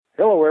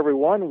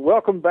everyone.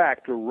 Welcome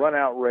back to Run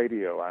Out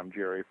Radio. I'm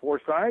Jerry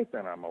Forsyth,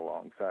 and I'm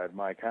alongside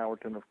Mike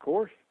Howerton, of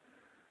course.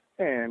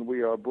 And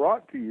we are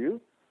brought to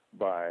you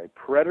by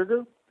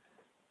Predator,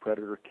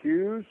 Predator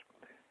Q's,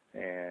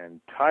 and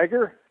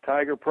Tiger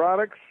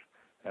Products.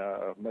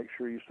 Make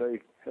sure you say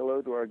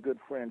hello to our good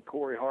friend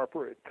Corey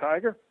Harper at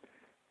Tiger.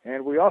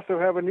 And we also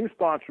have a new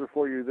sponsor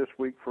for you this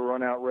week for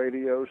Run Out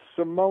Radio,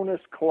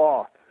 Simonis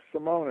Cloth.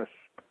 Simonis,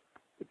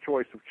 the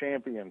choice of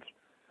champions.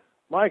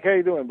 Mike, how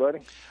you doing, buddy?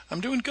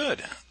 I'm doing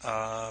good.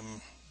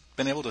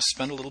 Been able to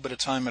spend a little bit of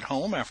time at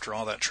home after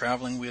all that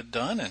traveling we had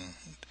done, and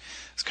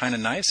it's kind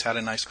of nice. Had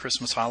a nice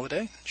Christmas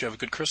holiday. Did you have a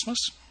good Christmas?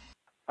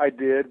 I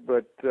did,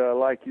 but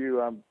like you,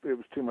 it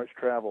was too much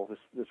travel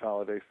this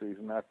holiday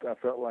season. I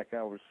felt like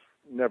I was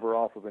never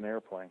off of an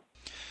airplane.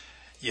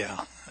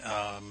 Yeah,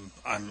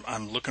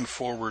 I'm looking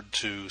forward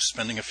to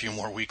spending a few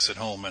more weeks at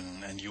home,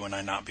 and you and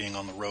I not being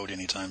on the road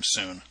anytime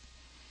soon.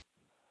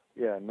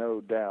 Yeah,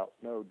 no doubt.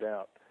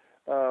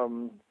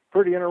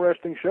 Pretty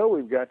interesting show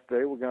we've got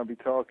today. We're going to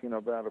be talking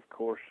about, of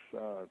course,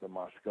 the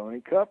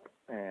Mosconi Cup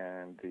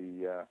and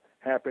the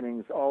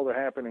all the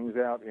happenings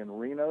out in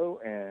Reno,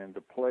 and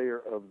the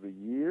Player of the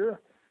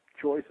Year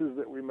choices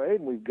that we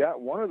made. And we've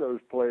got one of those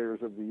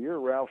Players of the Year,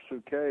 Ralph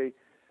Souquet,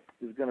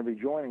 is going to be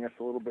joining us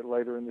a little bit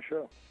later in the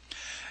show.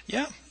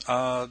 Yeah,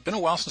 been a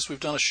while since we've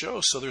done a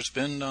show, so there's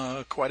been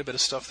quite a bit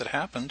of stuff that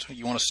happened.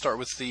 You want to start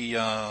with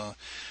the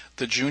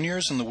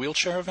juniors and the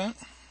wheelchair event?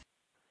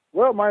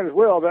 Well, might as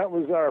well. That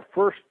was our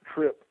first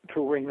trip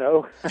to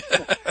Reno.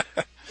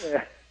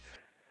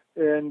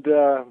 And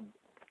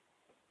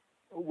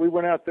we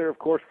went out there, of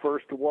course,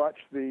 first to watch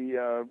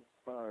the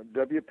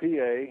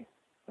WPA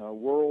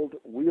World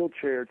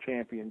Wheelchair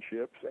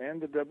Championships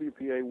and the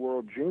WPA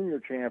World Junior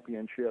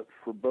Championships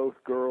for both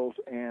girls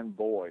and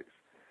boys.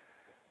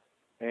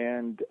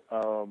 And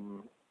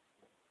you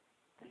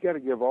got to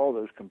give all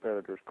those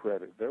competitors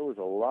credit. There was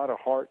a lot of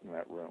heart in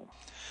that room.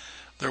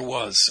 There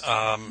was.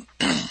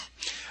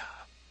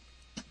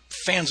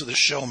 Fans of the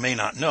show may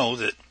not know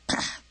that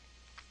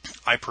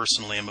I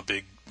personally am a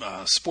big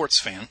sports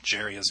fan.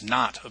 Jerry is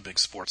not a big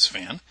sports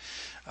fan.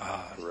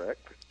 Correct.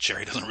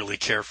 Jerry doesn't really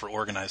care for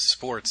organized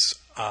sports.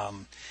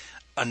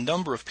 A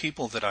number of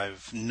people that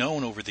I've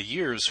known over the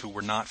years who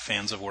were not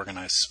fans of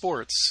organized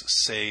sports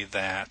say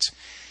that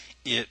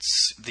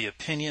it's the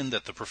opinion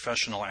that the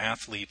professional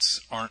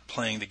athletes aren't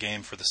playing the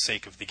game for the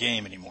sake of the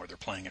game anymore. They're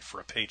playing it for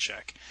a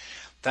paycheck.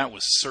 That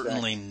was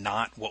certainly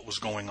not what was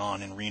going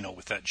on in Reno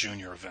with that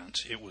junior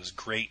event. It was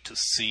great to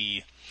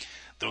see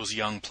those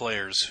young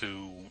players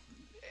who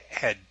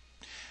had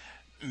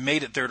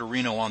made it there to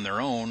Reno on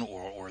their own,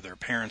 or their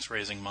parents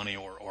raising money,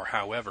 or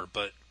however,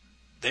 but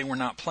they were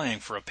not playing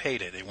for a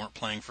payday. They weren't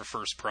playing for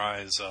first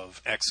prize of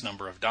X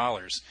number of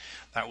dollars.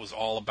 That was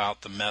all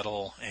about the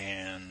medal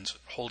and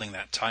holding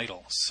that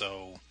title.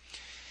 So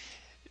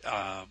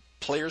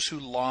players who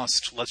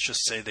lost, let's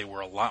just say they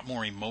were a lot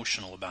more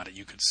emotional about it.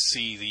 You could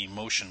see the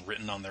emotion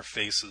written on their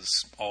faces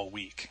all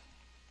week.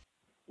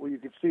 Well, you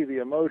could see the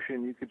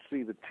emotion, you could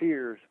see the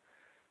tears,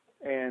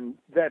 and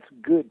that's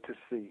good to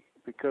see,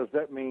 because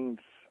that means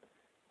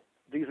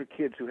these are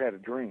kids who had a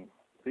dream.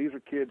 These are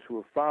kids who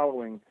are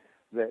following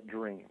that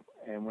dream,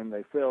 and when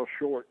they fell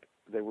short,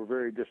 they were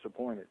very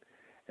disappointed.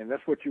 And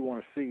that's what you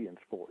want to see in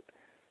sport.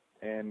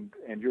 And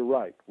you're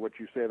right. What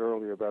you said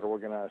earlier about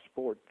organized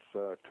sports,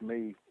 to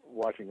me,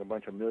 watching a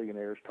bunch of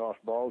millionaires toss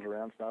balls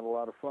around is not a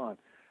lot of fun.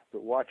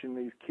 But watching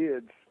these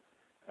kids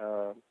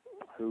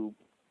who,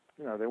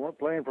 they weren't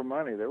playing for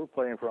money. They were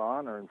playing for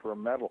honor and for a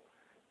medal.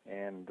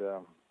 And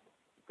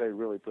they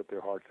really put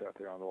their hearts out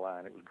there on the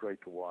line. It was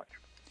great to watch.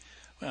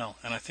 Well,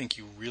 and I think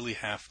you really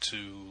have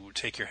to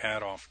take your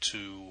hat off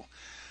to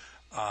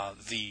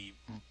the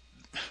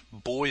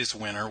boys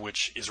winner,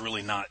 which is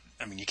really not,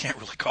 you can't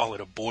really call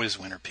it a boys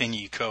winner.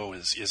 Ping-Yi Ko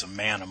is a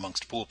man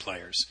amongst pool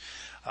players.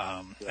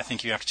 I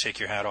think you have to take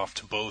your hat off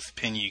to both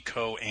Ping-Yi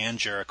Ko and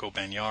Jericho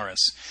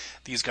Banyaris.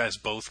 These guys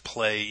both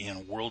play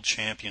in world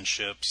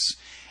championships,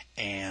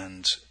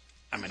 and,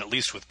 at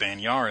least with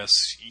Banyaris,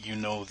 you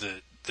know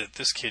that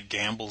this kid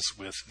gambles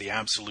with the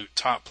absolute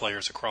top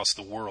players across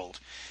the world,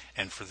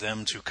 and for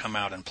them to come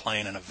out and play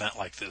in an event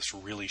like this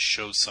really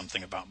shows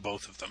something about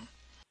both of them.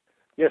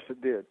 Yes,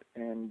 it did,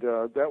 and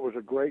that was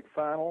a great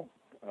final.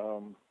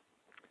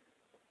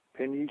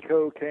 Ping-Yi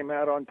Ko came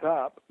out on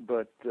top,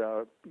 but,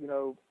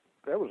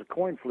 that was a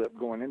coin flip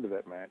going into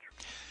that match.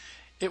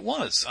 It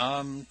was.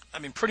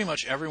 Pretty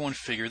much everyone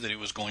figured that it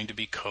was going to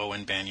be Ko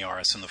and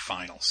Banyaris in the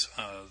finals.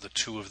 The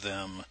two of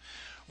them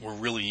were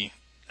really,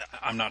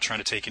 I'm not trying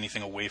to take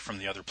anything away from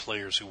the other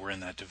players who were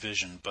in that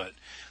division, but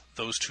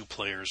those two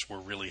players were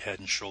really head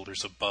and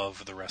shoulders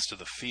above the rest of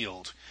the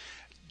field,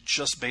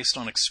 just based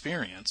on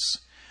experience.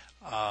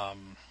 I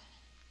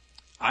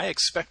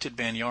expected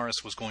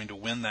Banyaris was going to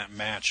win that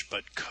match,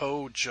 but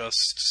Ko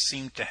just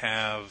seemed to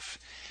have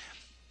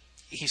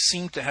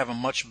a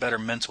much better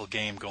mental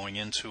game going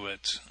into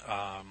it.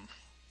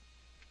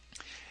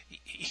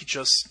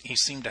 He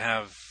seemed to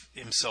have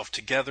himself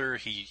together.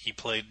 He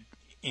played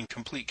in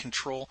complete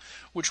control,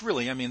 which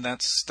really,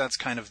 that's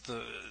kind of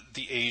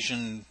the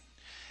Asian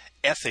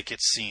ethic,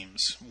 it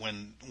seems,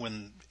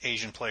 when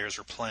Asian players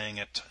are playing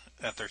at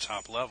their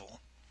top level.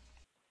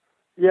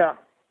 Yeah.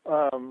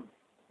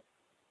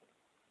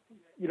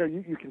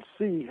 You can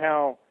see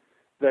how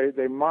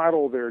they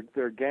model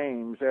their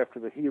games after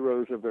the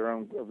heroes of their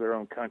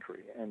own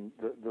country, and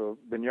the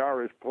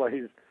Benares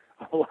plays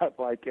a lot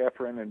like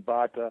Efren and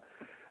Bata,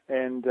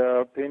 and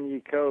Pin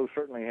Yi Ko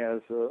certainly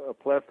has a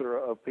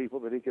plethora of people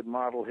that he could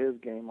model his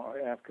game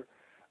after.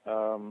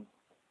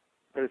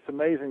 But it's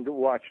amazing to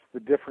watch the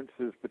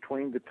differences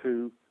between the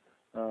two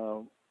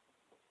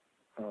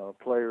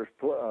players'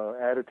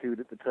 attitude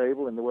at the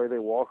table and the way they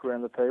walk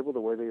around the table, the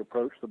way they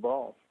approach the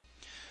balls.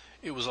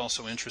 It was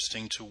also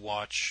interesting to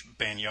watch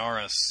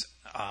Banyaris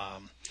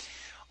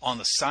on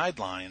the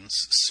sidelines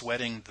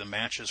sweating the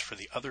matches for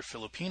the other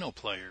Filipino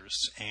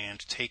players and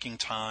taking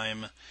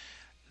time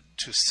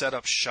to set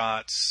up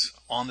shots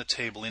on the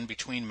table in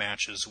between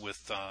matches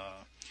with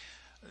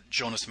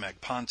Jonas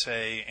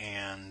Magpante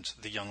and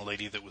the young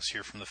lady that was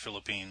here from the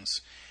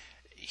Philippines.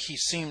 He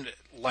seemed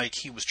like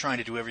he was trying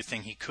to do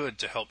everything he could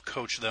to help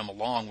coach them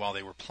along while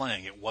they were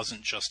playing. It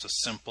wasn't just a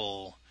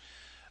simple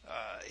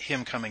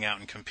him coming out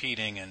and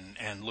competing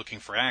and looking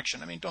for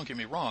action. I mean, don't get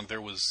me wrong,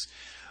 there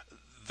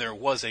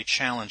was a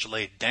challenge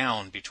laid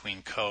down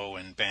between Ko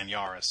and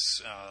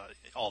Banyaris,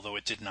 although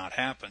it did not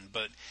happen.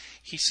 But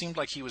he seemed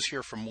like he was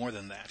here for more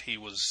than that. He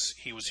was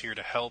here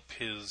to help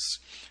his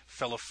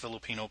fellow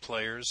Filipino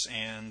players,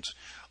 and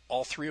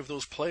all three of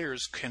those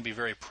players can be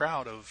very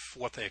proud of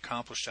what they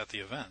accomplished at the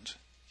event.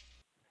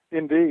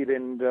 Indeed,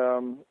 and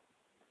on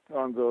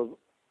the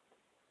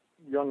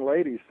young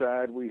ladies'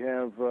 side, we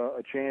have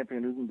a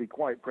champion who can be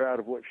quite proud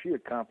of what she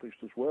accomplished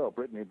as well,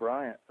 Brittany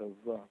Bryant of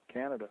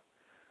Canada.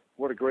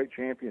 What a great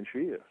champion she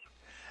is.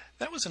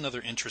 That was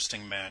another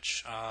interesting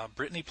match.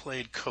 Brittany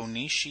played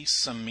Konishi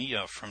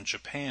Samiya from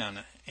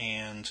Japan,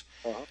 and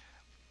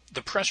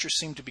the pressure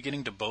seemed to be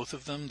getting to both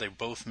of them. They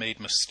both made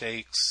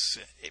mistakes.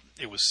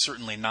 It was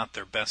certainly not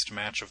their best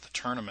match of the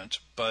tournament,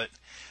 but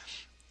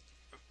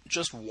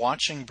just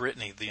watching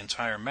Brittany the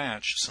entire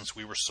match, since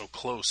we were so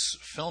close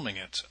filming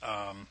it,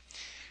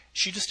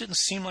 she just didn't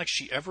seem like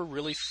she ever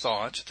really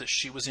thought that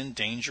she was in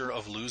danger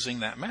of losing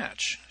that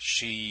match.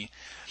 She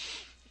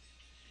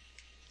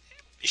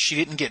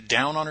didn't get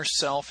down on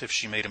herself if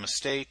she made a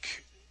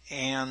mistake,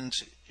 and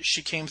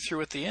she came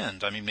through at the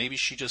end. I mean, maybe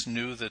she just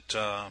knew that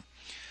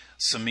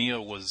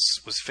Samiya was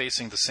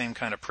facing the same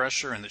kind of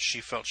pressure and that she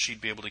felt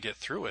she'd be able to get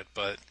through it,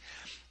 but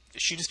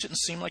she just didn't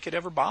seem like it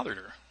ever bothered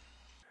her.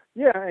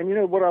 Yeah, and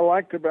what I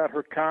liked about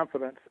her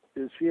confidence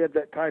is she had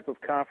that type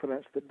of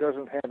confidence that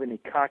doesn't have any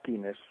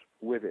cockiness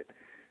with it.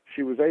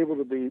 She was able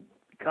to be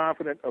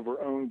confident of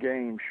her own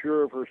game,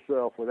 sure of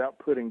herself, without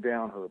putting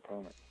down her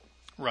opponent.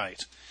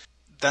 Right.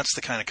 That's the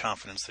kind of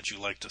confidence that you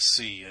like to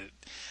see.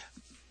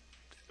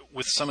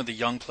 With some of the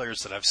young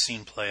players that I've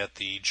seen play at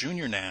the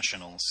junior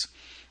nationals,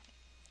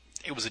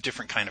 it was a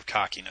different kind of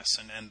cockiness,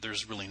 and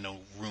there's really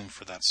no room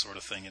for that sort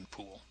of thing in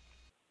pool.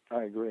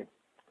 I agree.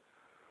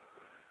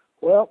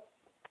 Well,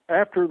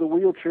 after the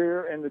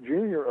wheelchair and the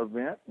junior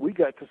event, we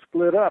got to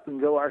split up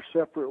and go our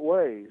separate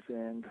ways.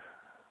 And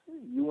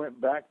you went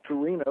back to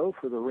Reno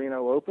for the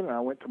Reno Open, and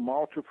I went to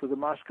Malta for the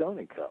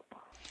Mosconi Cup.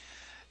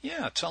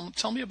 Yeah,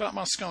 tell me about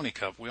Mosconi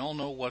Cup. We all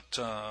know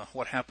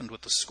what happened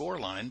with the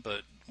scoreline,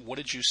 but what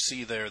did you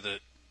see there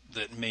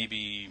that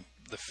maybe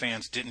the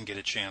fans didn't get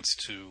a chance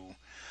to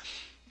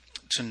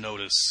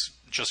notice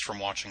just from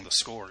watching the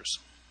scores?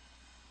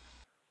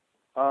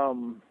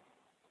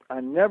 I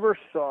never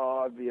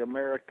saw the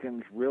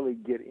Americans really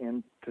get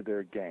into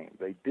their game.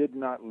 They did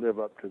not live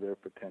up to their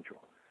potential.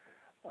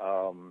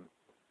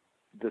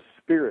 The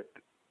spirit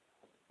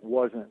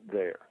wasn't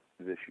there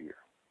this year.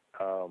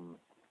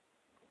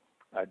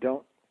 I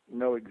don't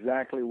know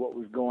exactly what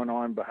was going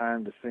on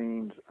behind the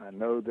scenes. I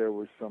know there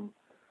was some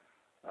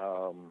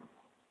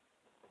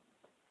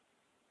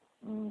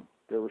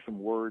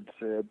words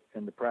said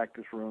in the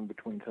practice room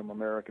between some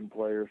American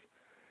players,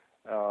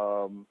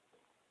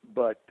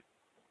 but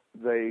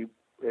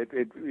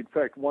in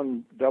fact,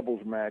 one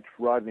doubles match,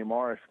 Rodney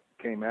Morris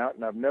came out,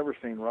 and I've never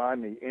seen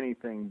Rodney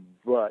anything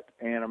but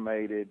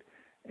animated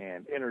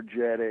and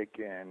energetic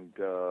and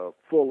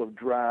full of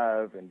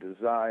drive and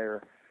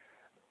desire.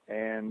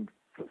 And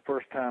for the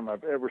first time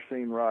I've ever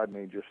seen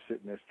Rodney just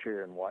sit in his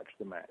chair and watch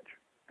the match.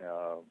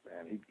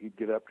 And he'd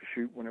get up to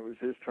shoot when it was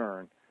his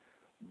turn,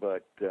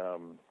 but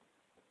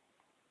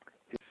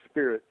his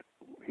spirit,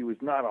 he was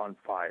not on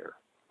fire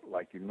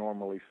like you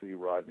normally see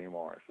Rodney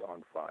Morris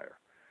on fire.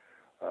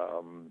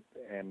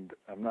 And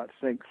I'm not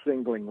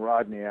singling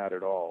Rodney out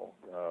at all.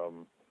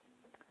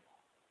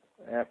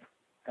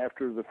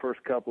 After the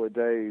first couple of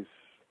days,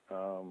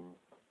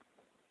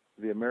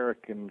 the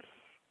Americans'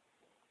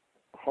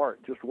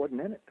 heart just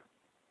wasn't in it.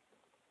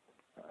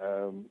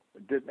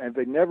 And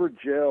they never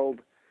gelled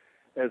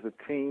as a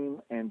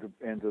team, and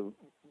the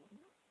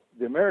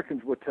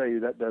Americans would tell you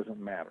that doesn't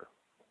matter.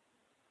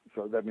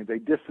 So, I mean, they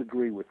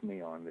disagree with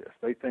me on this.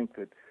 They think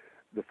that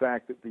the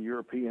fact that the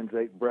Europeans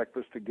ate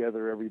breakfast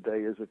together every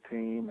day as a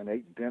team and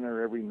ate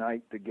dinner every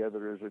night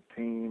together as a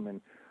team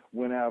and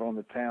went out on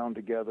the town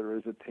together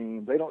as a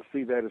team. They don't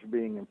see that as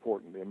being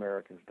important. The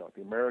Americans don't.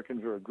 The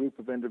Americans are a group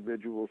of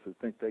individuals who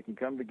think they can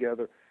come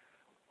together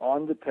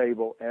on the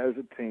table as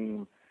a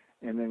team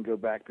and then go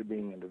back to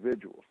being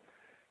individuals.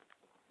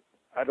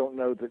 I don't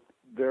know that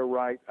they're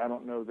right. I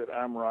don't know that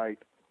I'm right.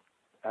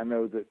 I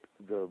know that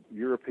the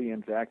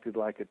Europeans acted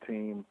like a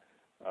team.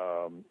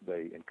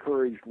 They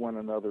encouraged one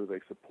another. They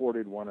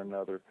supported one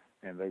another,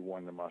 and they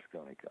won the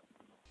Mosconi Cup.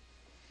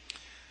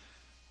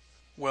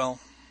 Well,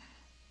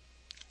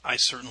 I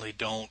certainly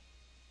don't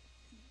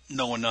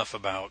know enough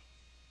about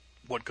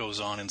what goes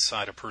on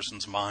inside a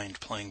person's mind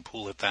playing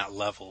pool at that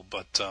level,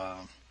 but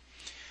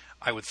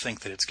I would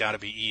think that it's got to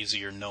be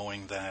easier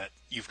knowing that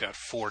you've got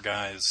four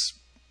guys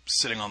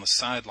sitting on the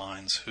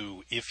sidelines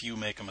who, if you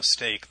make a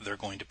mistake, they're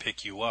going to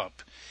pick you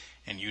up,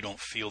 and you don't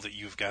feel that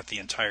you've got the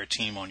entire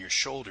team on your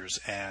shoulders,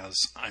 as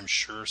I'm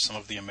sure some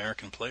of the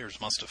American players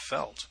must have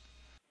felt.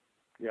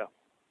 Yeah.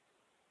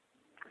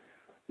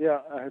 Yeah,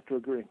 I have to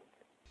agree.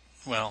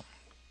 Well,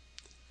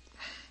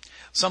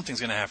 something's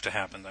going to have to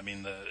happen. I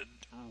mean,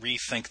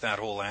 rethink that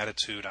whole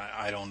attitude,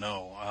 I don't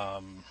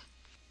know.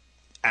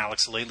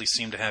 Alex lately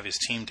seemed to have his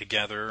team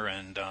together,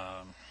 and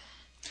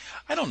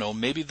I don't know,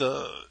 maybe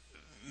the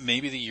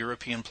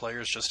European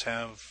players just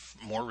have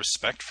more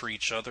respect for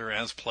each other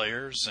as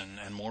players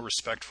and more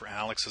respect for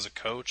Alex as a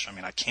coach. I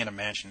mean, I can't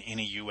imagine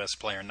any U.S.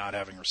 player not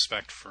having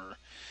respect for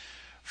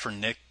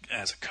Nick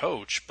as a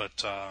coach,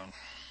 but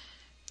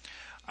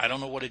I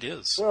don't know what it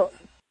is. Well,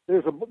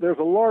 there's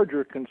a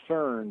larger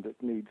concern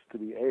that needs to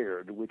be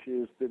aired, which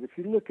is that if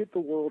you look at the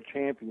World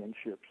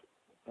Championships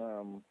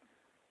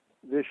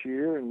this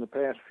year and the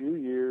past few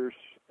years,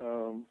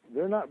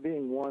 they're not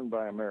being won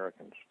by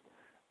Americans.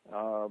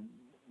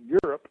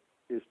 Europe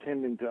is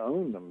tending to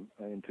own them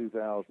in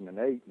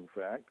 2008, in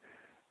fact.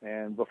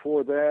 And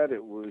before that,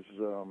 it was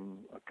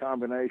a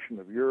combination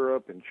of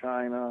Europe and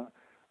China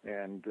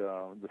and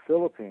the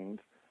Philippines.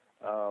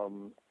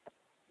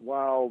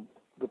 While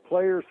the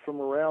players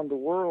from around the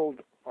world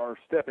are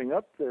stepping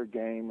up their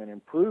game and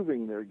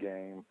improving their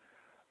game,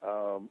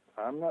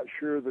 I'm not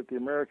sure that the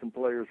American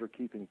players are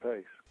keeping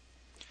pace.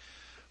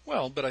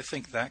 Well, but I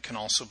think that can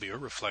also be a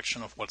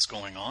reflection of what's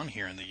going on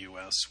here in the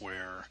U.S.,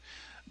 where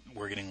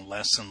we're getting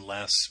less and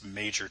less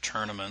major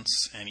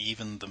tournaments, and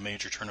even the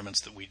major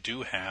tournaments that we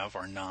do have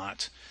are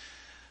not,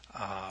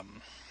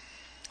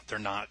 they're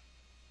not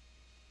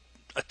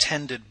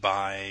attended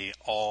by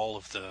all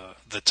of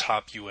the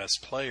top U.S.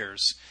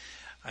 players.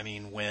 I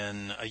mean,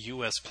 when a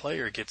U.S.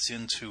 player gets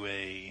into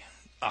a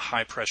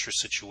high-pressure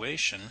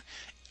situation,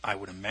 I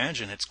would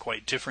imagine it's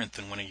quite different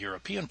than when a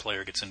European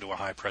player gets into a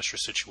high-pressure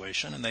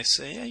situation and they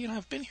say, yeah,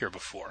 I've been here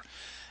before.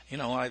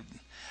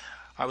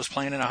 I was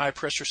playing in a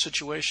high-pressure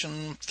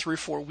situation 3 or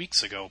 4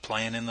 weeks ago,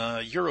 playing in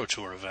the Euro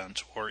Tour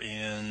event or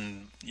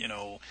in,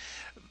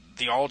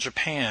 the All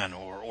Japan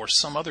or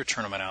some other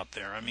tournament out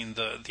there. I mean,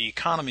 the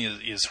economy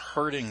is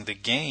hurting the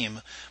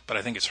game, but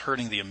I think it's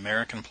hurting the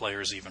American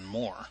players even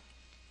more.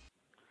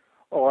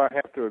 Oh, I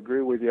have to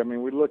agree with you. I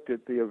mean, we looked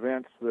at the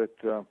events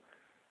that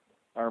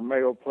our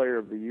male player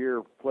of the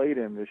year played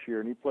in this year,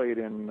 and he played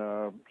in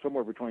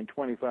somewhere between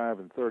 25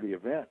 and 30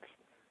 events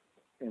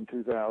in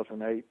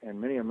 2008,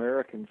 and many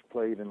Americans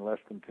played in less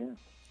than 10.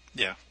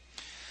 Yeah,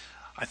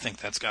 I think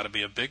that's got to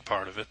be a big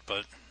part of it,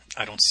 but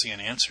I don't see an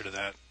answer to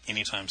that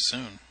anytime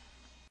soon.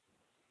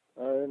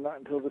 Not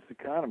until this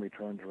economy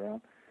turns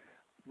around.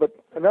 But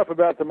enough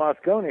about the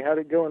Mosconi. How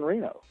did it go in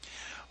Reno?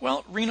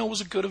 Well, Reno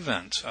was a good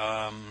event.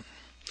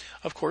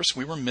 Of course,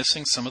 we were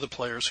missing some of the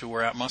players who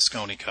were at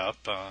Mosconi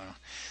Cup.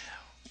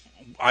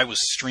 I was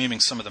streaming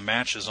some of the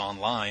matches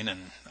online,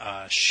 and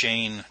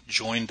Shane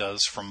joined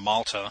us from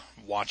Malta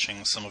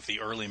watching some of the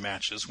early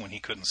matches when he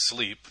couldn't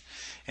sleep,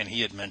 and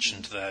he had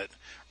mentioned that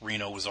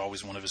Reno was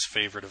always one of his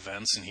favorite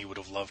events, and he would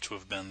have loved to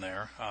have been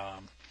there.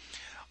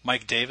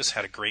 Mike Davis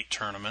had a great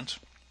tournament.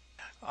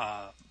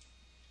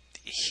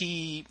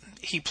 He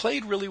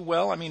played really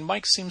well. I mean,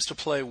 Mike seems to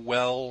play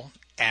well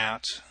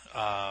at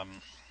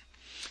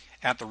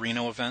the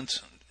Reno event.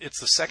 It's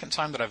the second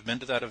time that I've been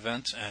to that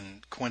event,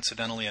 and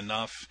coincidentally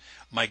enough,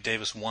 Mike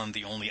Davis won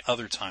the only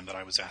other time that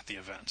I was at the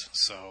event.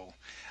 So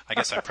I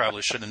guess I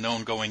probably should have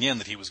known going in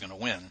that he was going to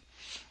win.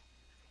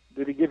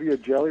 Did he give you a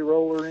jelly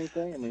roll or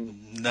anything? I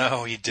mean,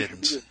 no, he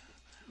didn't.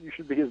 You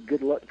should be his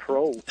good luck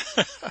troll.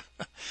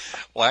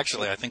 Well,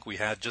 actually, I think we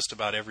had just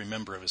about every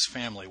member of his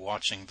family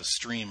watching the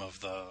stream of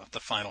the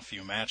final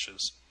few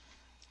matches.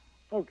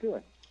 Oh,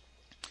 good.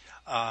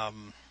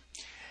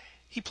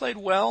 He played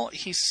well.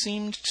 He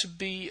seemed to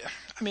be.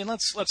 I mean,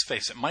 let's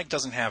face it. Mike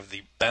doesn't have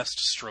the best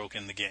stroke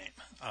in the game.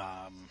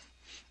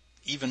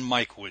 Even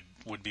Mike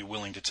would be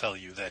willing to tell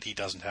you that he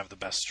doesn't have the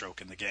best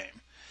stroke in the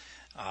game.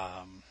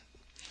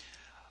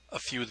 A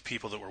few of the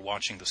people that were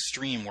watching the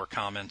stream were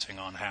commenting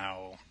on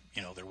how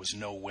there was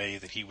no way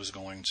that he was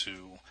going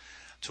to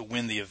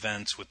win the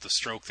event with the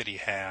stroke that he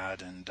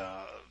had, and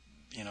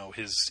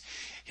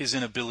his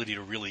inability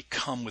to really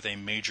come with a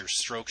major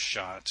stroke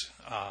shot.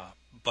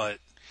 But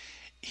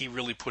he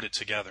really put it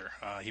together.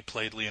 He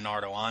played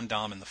Leonardo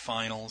Andam in the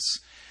finals.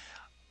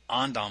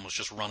 Andam was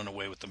just running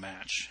away with the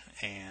match.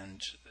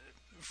 And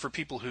for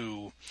people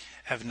who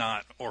have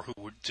not, or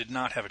who did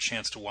not have a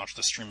chance to watch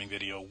the streaming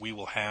video, we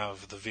will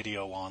have the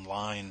video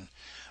online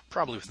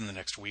probably within the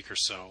next week or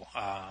so.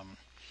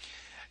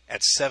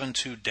 At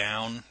 7-2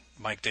 down,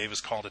 Mike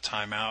Davis called a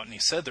timeout, and he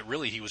said that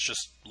really he was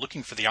just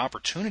looking for the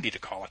opportunity to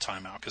call a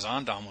timeout because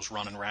Andam was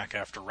running rack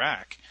after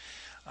rack.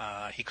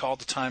 He called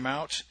the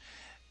timeout.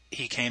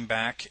 He came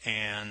back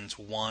and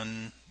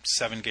won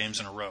 7 games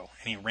in a row,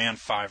 and he ran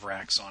 5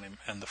 racks on him.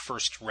 And the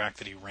first rack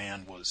that he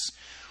ran was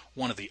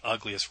one of the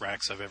ugliest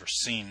racks I've ever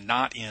seen.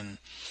 Not in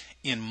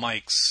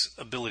Mike's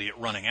ability at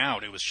running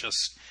out. It was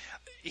just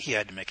he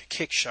had to make a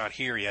kick shot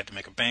here, he had to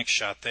make a bank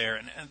shot there,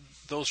 and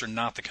those are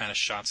not the kind of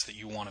shots that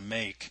you want to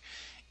make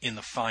in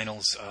the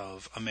finals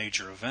of a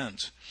major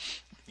event.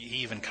 He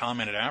even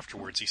commented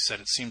afterwards, he said,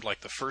 it seemed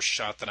like the first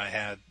shot that I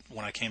had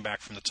when I came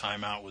back from the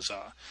timeout was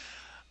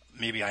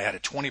maybe I had a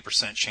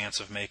 20% chance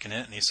of making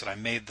it, and he said, I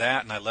made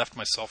that, and I left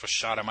myself a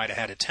shot I might have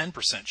had a 10%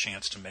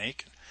 chance to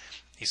make.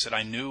 He said,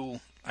 I knew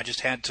I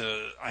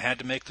had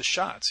to make the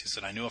shots. He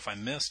said, I knew if I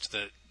missed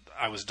that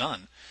I was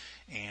done.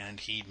 And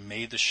he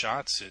made the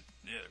shots.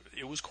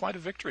 It was quite a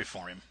victory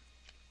for him.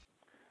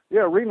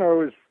 Yeah,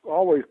 Reno is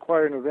always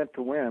quite an event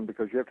to win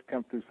because you have to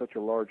come through such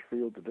a large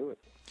field to do it.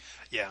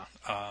 Yeah.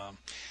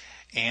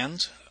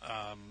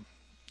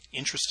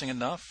 Interesting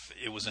enough,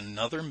 it was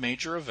another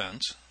major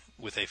event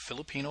with a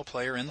Filipino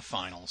player in the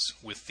finals,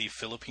 with the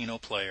Filipino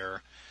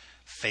player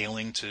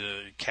failing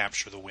to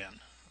capture the win.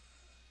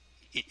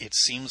 It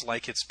seems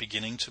like it's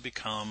beginning to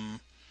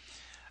become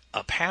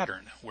a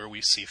pattern where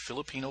we see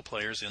Filipino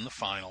players in the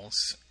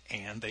finals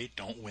and they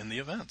don't win the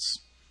events.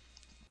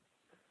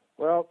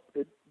 Well,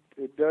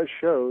 it does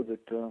show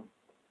that the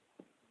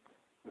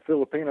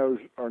Filipinos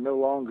are no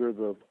longer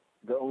the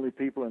only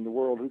people in the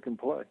world who can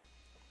play.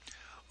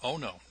 Oh,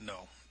 no,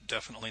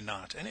 definitely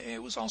not. And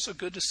it was also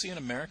good to see an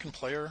American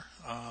player,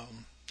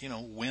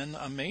 win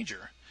a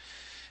major.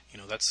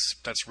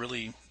 That's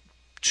really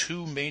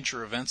 2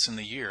 major events in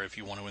the year, if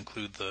you want to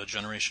include the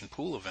Generation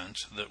Pool event,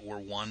 that were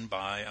won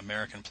by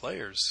American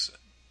players.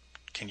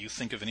 Can you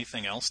think of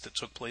anything else that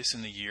took place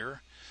in the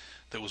year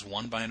that was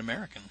won by an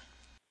American?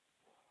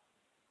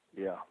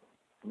 Yeah,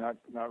 not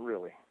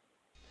really.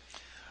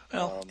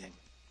 Well,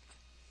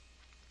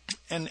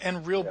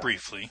 and real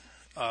briefly,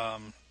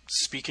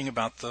 speaking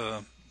about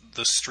the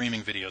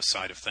streaming video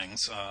side of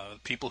things,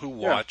 people who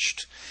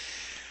watched,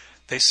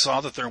 they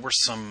saw that there were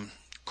some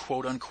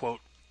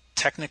quote-unquote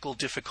technical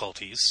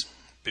difficulties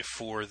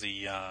before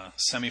the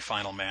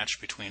semifinal match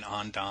between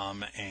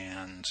Andam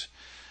and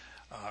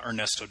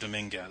Ernesto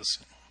Dominguez.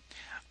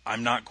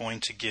 I'm not going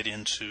to get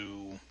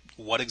into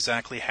what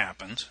exactly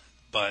happened,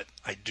 but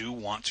I do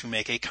want to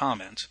make a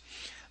comment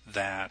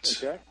that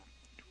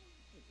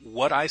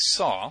what I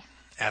saw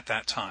at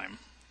that time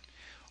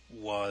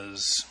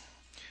was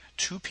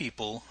 2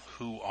 people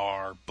who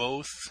are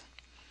both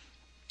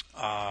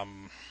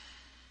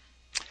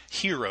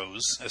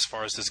heroes as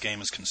far as this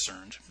game is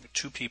concerned.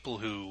 2 people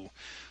who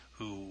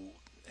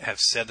have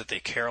said that they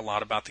care a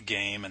lot about the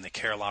game and they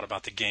care a lot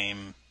about the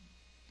game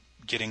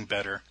getting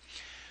better.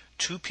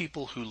 2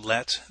 people who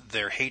let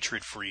their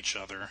hatred for each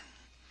other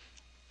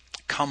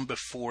come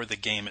before the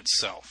game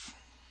itself.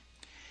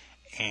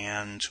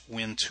 And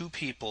when 2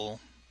 people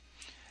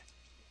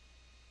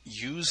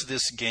use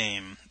this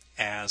game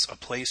as a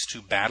place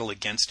to battle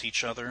against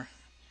each other,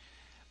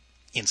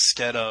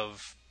 instead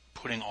of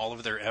putting all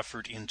of their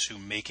effort into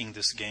making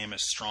this game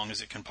as strong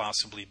as it can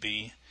possibly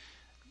be,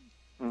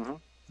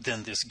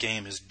 then this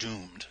game is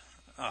doomed.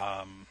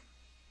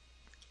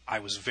 I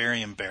was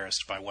very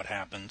embarrassed by what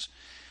happened.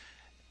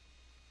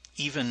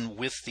 Even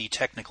with the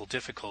technical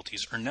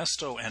difficulties,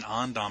 Ernesto and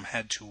Andam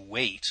had to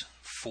wait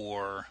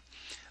for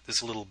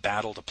this little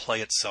battle to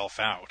play itself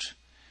out.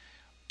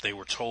 They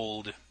were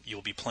told,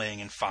 you'll be playing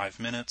in 5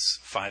 minutes.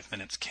 5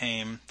 minutes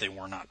came. They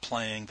were not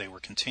playing. They were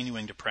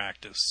continuing to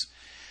practice.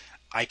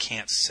 I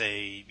can't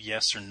say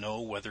yes or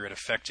no whether it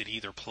affected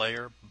either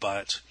player,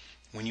 but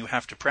when you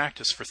have to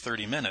practice for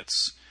 30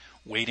 minutes,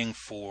 waiting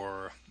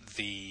for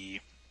the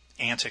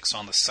antics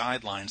on the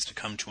sidelines to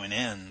come to an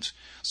end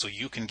so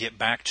you can get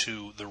back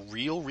to the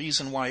real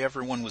reason why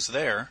everyone was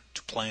there,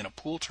 to play in a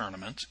pool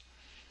tournament,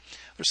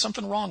 there's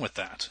something wrong with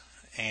that.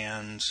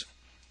 And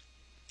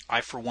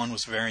I, for one,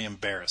 was very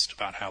embarrassed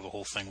about how the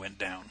whole thing went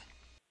down.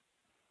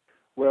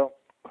 Well,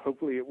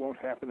 hopefully it won't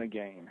happen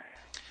again.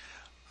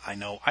 I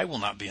know I will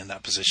not be in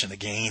that position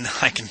again.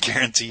 I can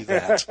guarantee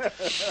that.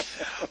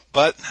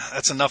 But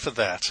that's enough of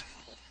that.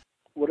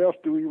 What else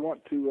do we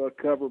want to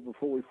cover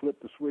before we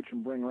flip the switch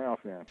and bring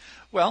Ralph in?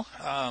 Well,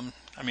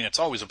 it's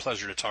always a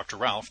pleasure to talk to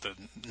Ralph.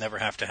 Never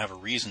have to have a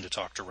reason to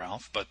talk to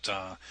Ralph. But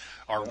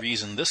our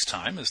reason this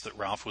time is that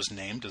Ralph was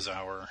named as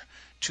our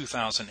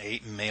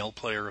 2008 Male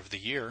Player of the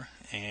Year.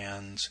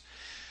 And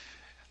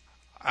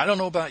I don't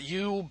know about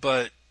you,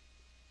 but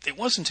it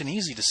wasn't an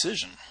easy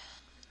decision.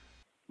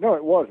 No,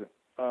 it wasn't.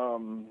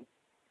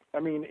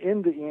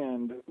 In the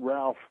end,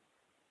 Ralph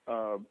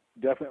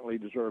definitely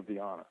deserved the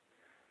honor.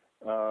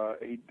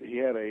 He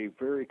had a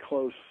very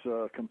close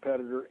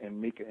competitor in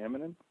Mika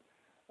Immonen,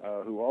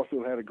 who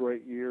also had a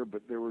great year,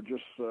 but there were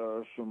just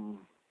some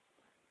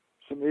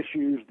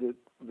issues that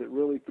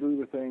really threw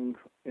the thing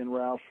in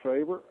Ralph's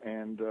favor,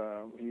 and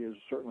he is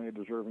certainly a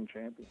deserving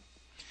champion.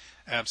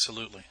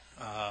 Absolutely.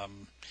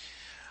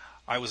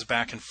 I was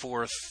back and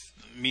forth,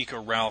 Mika,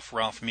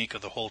 Ralph, Mika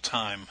the whole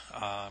time.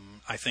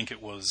 I think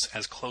it was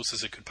as close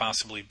as it could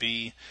possibly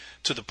be,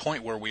 to the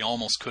point where we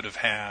almost could have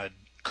had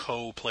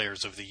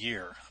co-players of the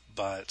year,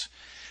 but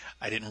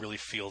I didn't really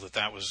feel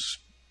that was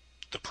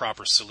the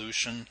proper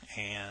solution,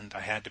 and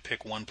I had to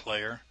pick one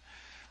player,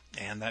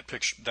 and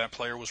that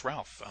player was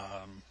Ralph.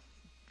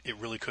 It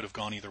really could have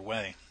gone either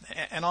way.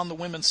 And on the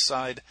women's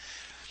side,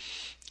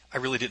 I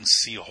really didn't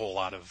see a whole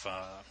lot of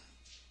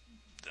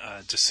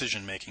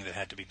decision-making that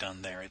had to be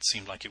done there. It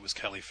seemed like it was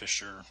Kelly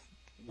Fisher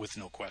with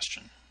no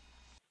question.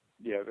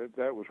 Yeah,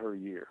 that was her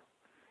year.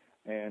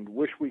 And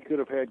wish we could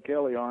have had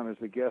Kelly on as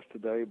a guest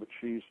today, but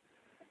she's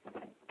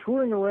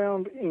touring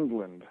around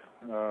England,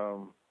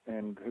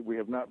 and we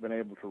have not been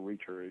able to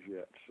reach her as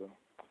yet. So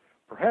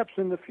perhaps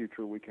in the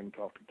future we can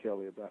talk to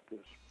Kelly about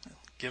this.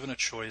 Given a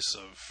choice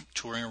of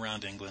touring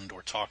around England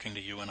or talking to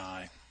you and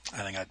I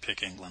think I'd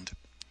pick England.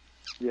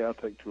 Yeah, I'll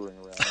take touring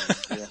around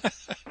England.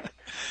 Yeah.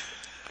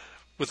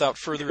 Without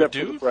further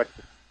ado.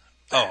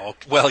 Oh,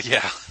 well,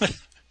 yeah.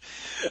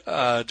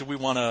 Do we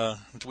want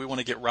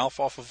to get Ralph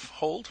off of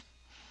hold?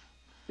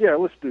 Yeah,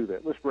 let's do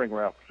that. Let's bring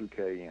Ralph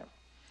Souquet in.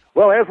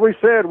 Well, as we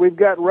said, we've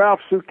got Ralph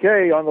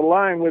Souquet on the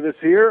line with us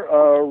here.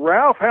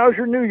 Ralph, how's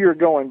your New Year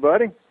going,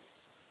 buddy?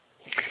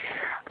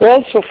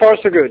 Well, so far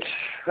so good.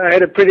 I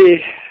had a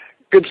pretty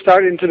good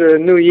start into the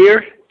new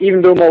year,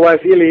 even though my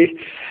wife Illy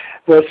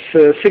was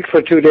sick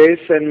for 2 days,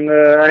 and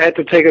I had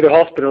to take her to the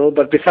hospital.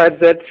 But besides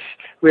that,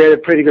 we had a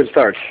pretty good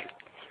start.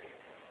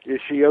 Is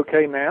she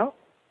okay now?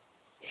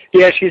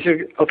 Yeah, she's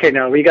okay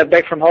now. We got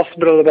back from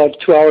hospital about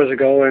 2 hours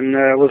ago, and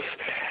it was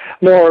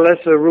more or less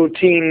a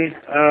routine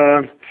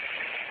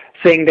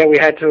thing that we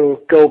had to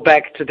go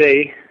back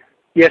today.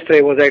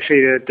 Yesterday was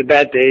actually the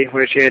bad day,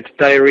 where she had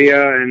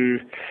diarrhea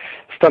and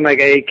stomach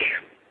ache,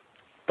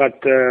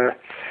 but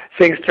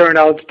things turned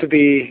out to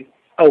be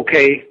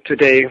okay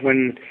today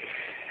when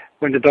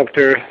the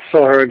doctor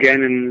saw her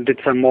again and did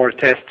some more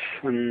tests,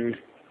 and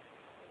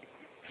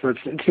so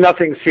it's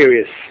nothing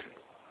serious.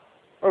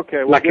 Okay,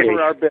 well, luckily. Give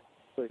her our best,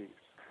 please.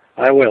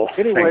 I will.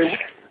 Anyway,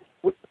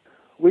 thanks.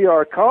 We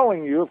are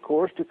calling you, of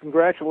course, to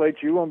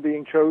congratulate you on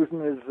being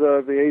chosen as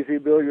the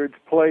AZ Billiards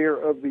Player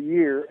of the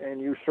Year,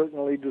 and you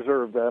certainly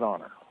deserve that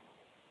honor.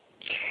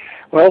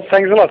 Well,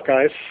 thanks a lot,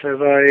 guys.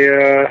 As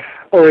I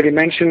already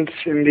mentioned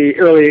in the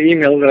earlier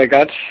email that I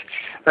got,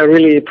 I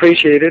really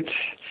appreciate it.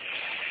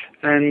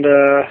 And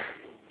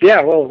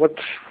yeah, well, what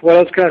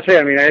else can I say?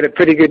 I mean, I had a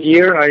pretty good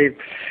year. I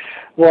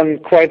won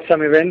quite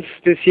some events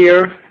this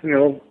year,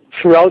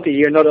 throughout the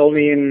year, not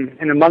only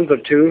in a month or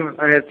two.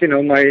 I had,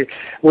 my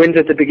wins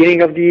at the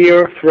beginning of the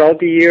year, throughout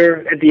the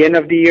year, at the end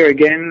of the year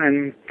again.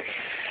 And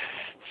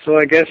so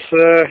I guess,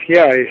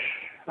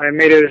 I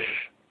made it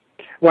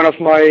one of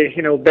my,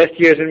 best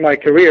years in my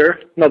career.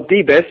 Not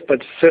the best,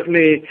 but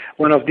certainly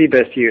one of the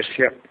best years,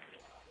 yeah.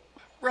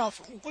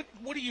 Ralph,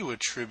 what do you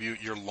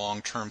attribute your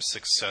long-term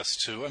success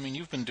to? I mean,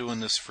 you've been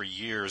doing this for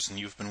years, and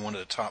you've been one of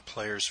the top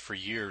players for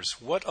years.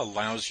 What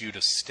allows you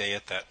to stay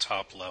at that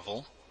top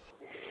level?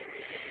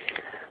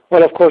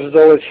 Well, of course, it's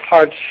always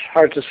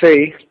hard to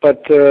say,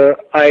 but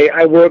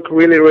I work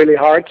really, really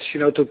hard,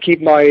 to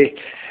keep my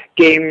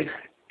game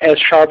as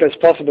sharp as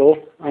possible.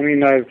 I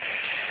mean,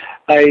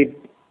 I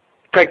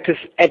practice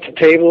at the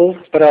table,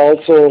 but I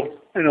also,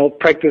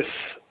 practice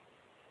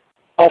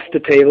off the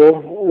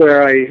table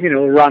where I,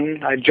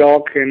 run, I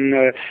jog,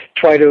 and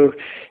try to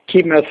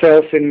keep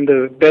myself in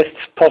the best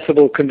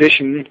possible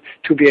condition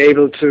to be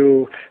able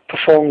to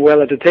perform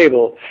well at the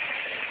table.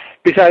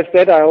 Besides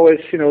that, I always,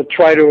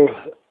 try to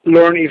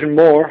learn even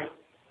more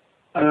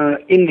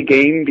in the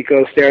game,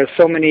 because there are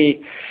so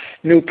many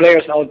new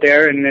players out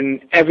there, and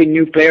then every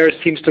new player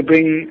seems to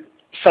bring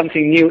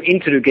something new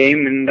into the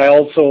game, and I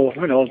also,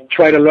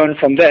 try to learn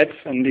from that.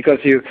 And because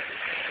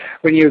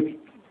when you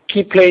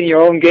keep playing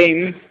your own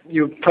game,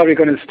 you're probably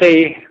going to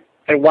stay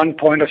at one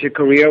point of your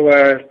career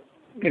where,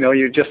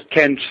 you just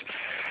can't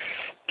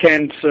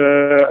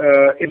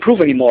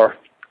improve anymore.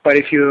 But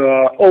if you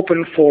are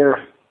open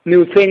for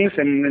new things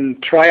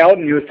and try out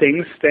new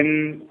things,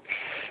 then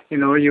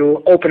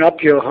you open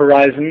up your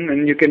horizon,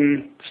 and you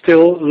can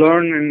still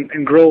learn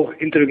and grow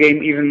into the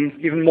game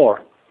even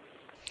more.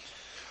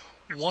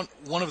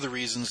 One of the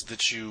reasons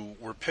that you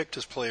were picked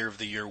as Player of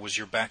the Year was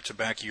your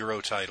back-to-back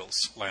Euro titles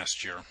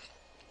last year.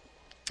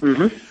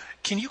 Mm-hmm.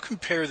 Can you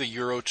compare the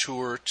Euro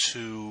Tour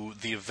to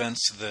the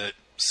events that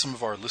some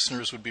of our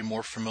listeners would be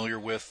more familiar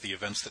with, the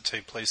events that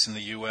take place in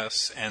the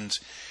U.S., and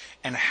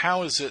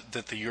how is it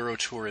that the Euro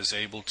Tour is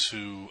able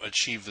to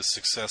achieve the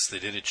success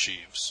that it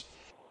achieves?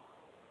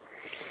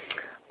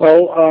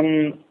 Well,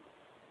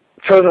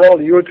 first of all,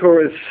 the Euro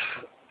Tour is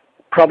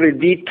probably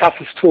the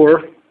toughest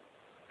tour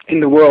in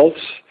the world.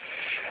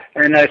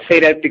 And I say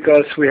that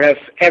because we have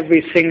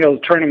every single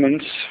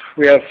tournament,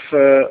 we have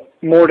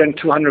more than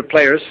 200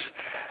 players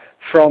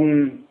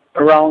from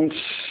around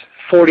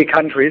 40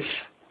 countries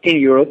in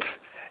Europe,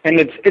 and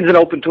it's an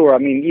open tour. I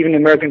mean, even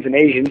Americans and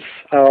Asians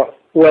are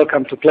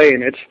welcome to play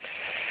in it.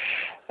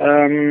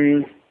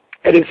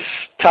 It is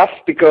tough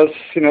because,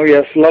 you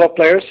have a lot of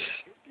players.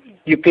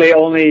 You play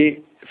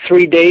only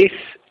 3 days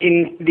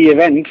in the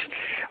event,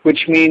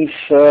 which means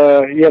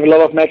you have a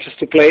lot of matches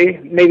to play.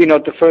 Maybe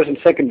not the first and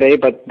second day,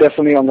 but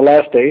definitely on the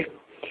last day.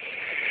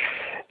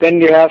 Then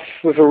you have,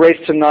 with a race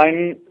to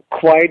 9,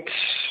 quite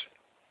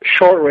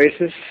short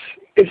races.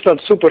 It's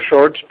not super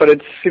short, but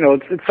it's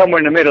somewhere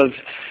in the middle. It's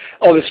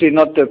obviously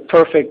not the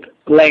perfect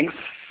length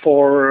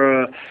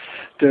for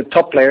the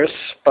top players,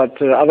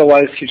 but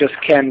otherwise you just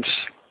can't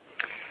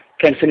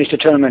finish the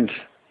tournament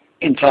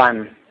in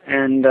time.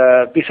 And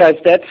besides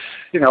that,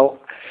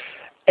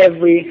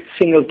 every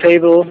single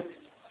table,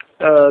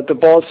 the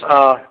balls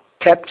are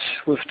tapped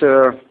with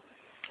the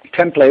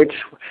template,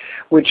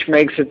 which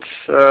makes it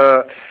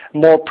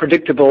more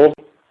predictable.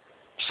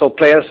 So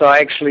players are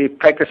actually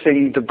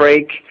practicing the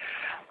break,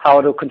 how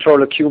to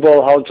control a cue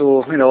ball, how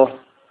to,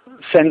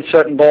 send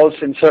certain balls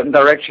in certain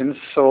directions.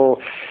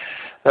 So,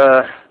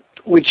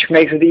 which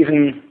makes it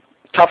even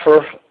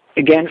tougher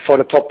again for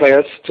the top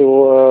players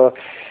to,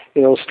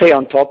 stay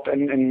on top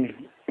and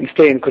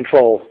stay in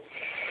control.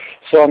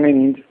 So, I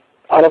mean,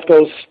 out of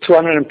those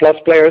 200 and plus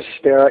players,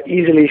 there are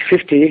easily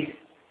 50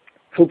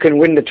 who can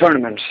win the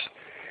tournament.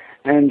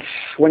 And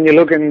when you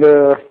look in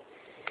the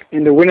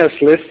winners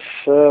lists,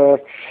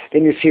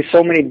 then you see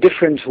so many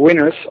different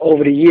winners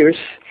over the years.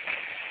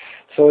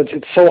 So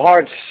it's so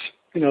hard,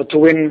 to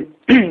win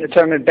the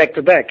tournament back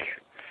to back,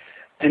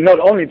 and not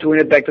only to win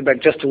it back to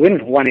back, just to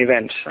win one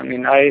event. I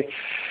mean,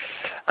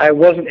 I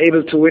wasn't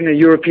able to win a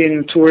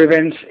European Tour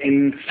event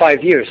in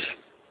 5 years,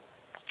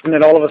 and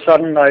then all of a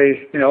sudden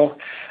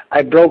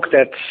I broke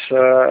that.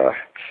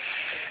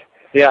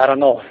 I don't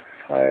know.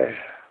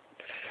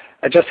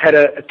 I just had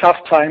a tough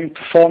time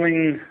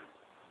performing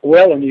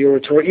well on the Euro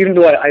Tour, even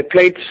though I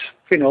played,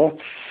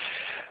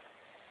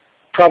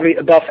 probably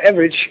above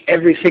average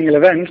every single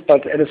event.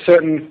 But at a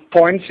certain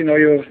point,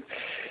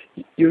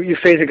 you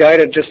face a guy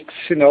that just,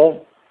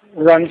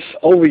 runs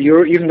over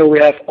you, even though we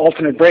have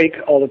alternate break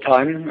all the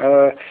time.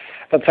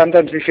 But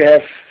sometimes if you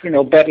have,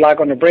 bad luck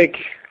on the break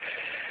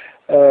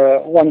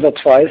once or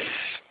twice,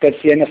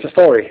 that's the end of the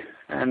story.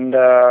 And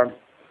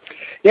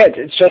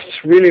it's just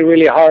really,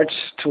 really hard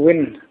to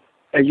win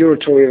a Euro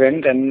Tour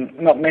event, and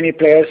not many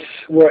players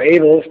were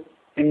able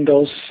in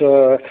those,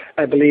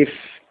 I believe,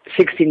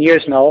 16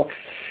 years now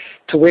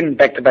to win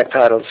back-to-back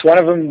titles. One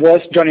of them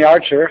was Johnny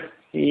Archer.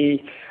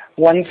 He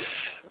once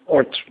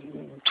or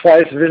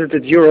twice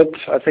visited Europe.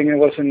 I think it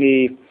was in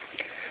the,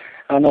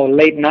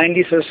 late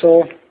 90s or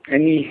so,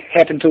 and he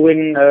happened to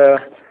win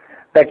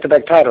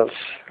back-to-back titles.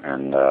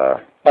 And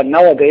but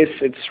nowadays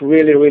it's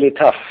really, really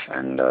tough.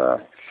 And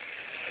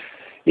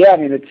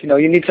it's,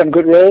 you need some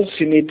good rolls.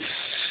 You need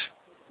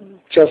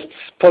just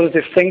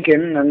positive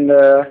thinking, and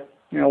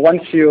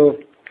once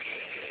you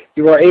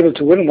are able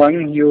to win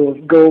one,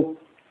 you go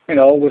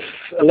with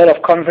a lot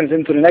of confidence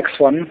into the next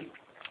one,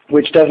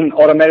 which doesn't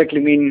automatically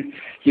mean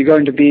you're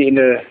going to be in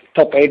the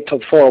top 8,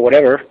 top 4, or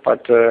whatever.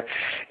 But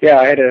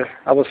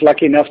I was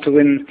lucky enough to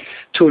win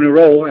 2 in a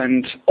row,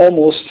 and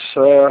almost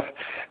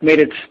made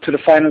it to the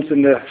finals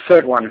in the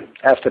third one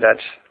after that.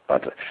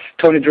 But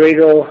Tony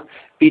Drago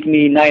beat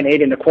me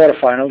 9-8 in the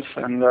quarterfinals,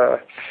 and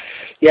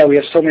we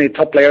have so many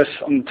top players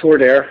on the tour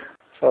there.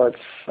 So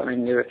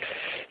you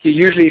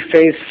usually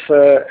face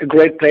a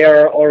great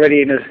player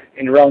already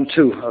in round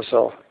 2 or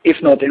so,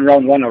 if not in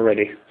round 1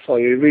 already. So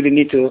you really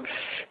need to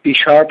be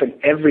sharp in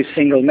every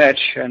single match,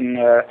 and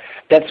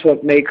that's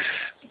what makes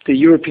the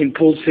European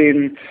pool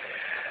scene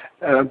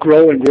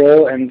grow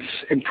and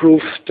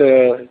improve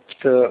the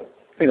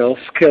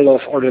skill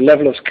or the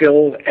level of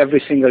skill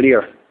every single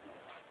year.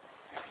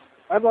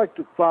 I'd like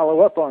to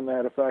follow up on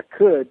that if I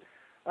could.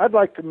 I'd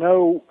like to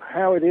know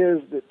how it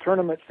is that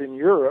tournaments in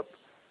Europe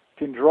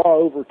can draw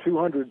over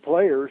 200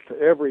 players to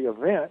every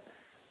event,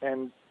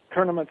 and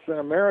tournaments in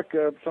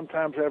America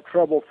sometimes have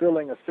trouble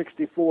filling a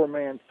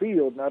 64-man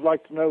field. And I'd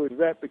like to know, is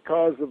that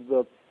because of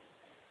the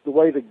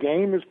way the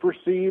game is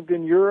perceived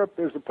in Europe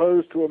as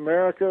opposed to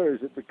America? Or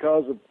is it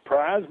because of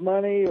prize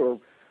money or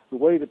the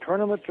way the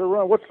tournaments are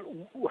run?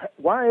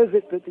 Why is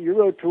it that the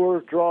Euro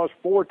Tour draws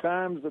 4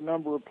 times the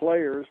number of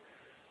players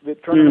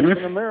that tournaments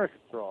in America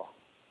draw?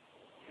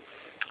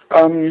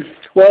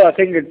 Well, I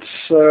think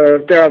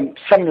there are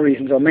some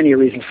reasons or many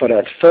reasons for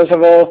that. First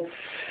of all,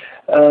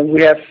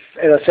 we have,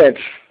 as I said,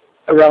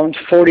 around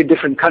 40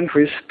 different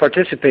countries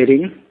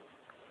participating,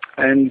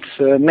 and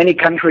many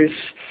countries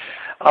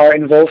are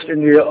involved in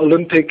the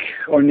Olympic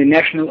or in the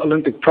National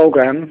Olympic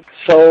Program.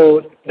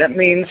 So that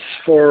means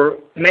for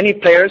many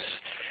players,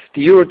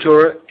 the Euro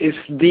Tour is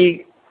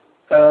the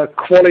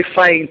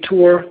qualifying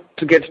tour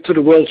to get to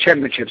the World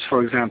Championships,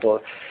 for example.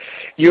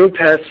 Europe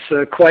has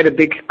quite a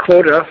big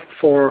quota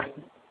for,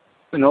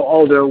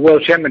 all the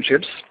World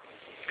Championships.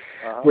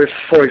 With,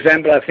 for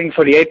example, I think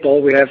for the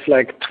 8-ball we have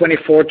like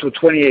 24 to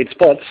 28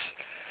 spots.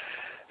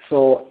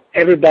 So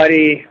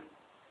everybody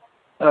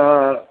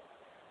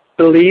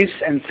believes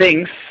and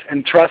thinks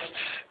and trusts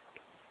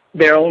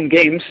their own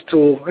games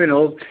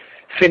to,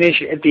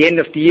 finish at the end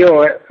of the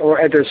year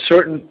or at a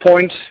certain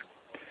point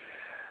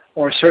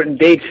or a certain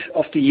date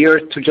of the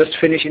year to just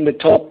finish in the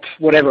top,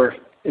 whatever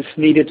is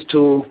needed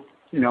to,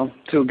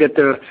 to get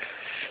the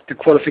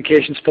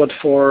qualification spot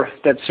for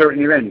that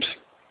certain event.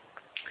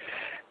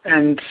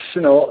 And,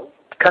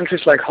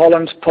 countries like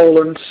Holland,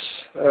 Poland,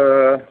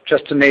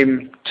 just to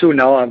name two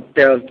now,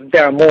 there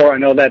are more, I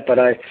know that, but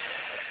I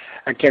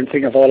can't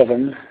think of all of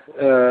them.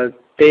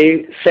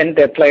 They send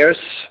their players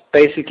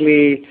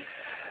basically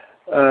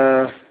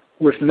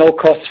with no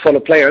costs for the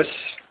players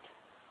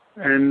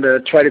and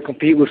try to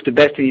compete with the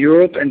best in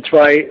Europe and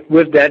try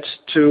with that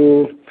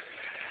to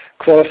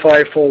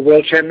qualify for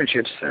World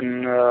Championships.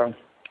 And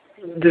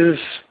this is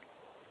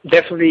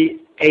definitely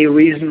a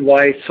reason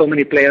why so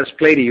many players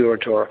play the Euro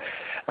Tour.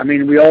 I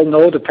mean, we all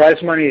know the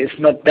prize money is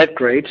not that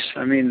great.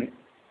 I mean,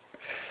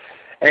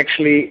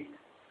 actually,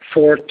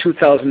 for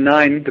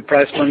 2009, the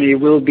prize money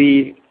will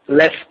be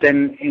less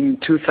than in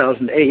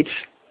 2008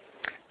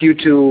 due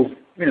to,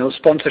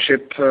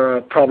 sponsorship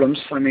problems.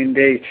 I mean,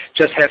 they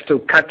just have to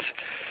cut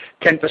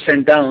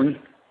 10% down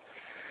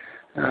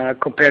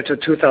compared to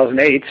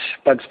 2008,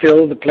 but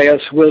still the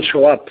players will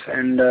show up.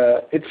 And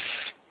it's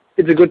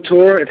a good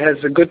tour. It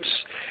has a good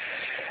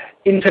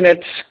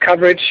internet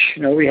coverage.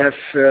 We have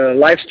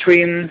live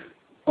stream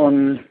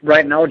on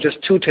right now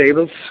just 2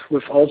 tables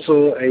with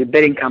also a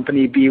betting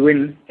company,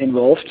 bwin,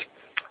 involved.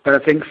 But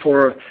I think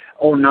for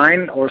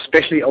 09 or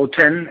especially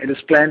 010, it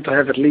is planned to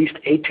have at least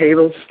 8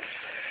 tables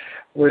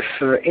with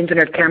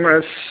internet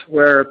cameras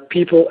where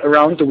people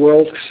around the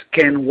world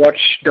can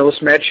watch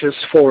those matches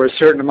for a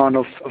certain amount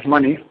of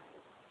money.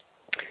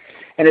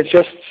 And it's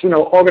just,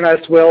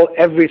 organized well.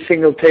 Every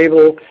single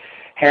table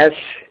has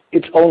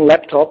its own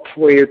laptop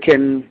where you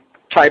can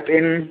type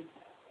in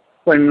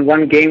when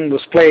one game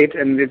was played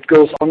and it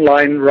goes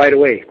online right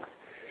away.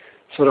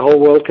 So the whole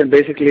world can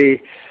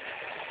basically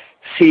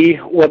see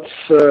what's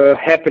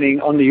happening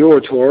on the Euro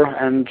Tour.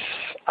 And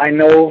I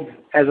know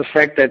as a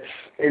fact that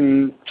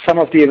in some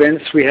of the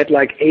events we had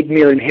like 8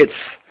 million hits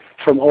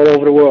from all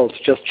over the world,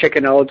 just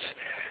checking out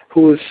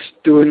who's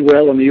doing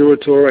well on the Euro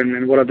Tour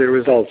and what are the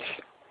results.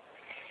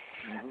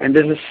 And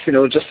this is,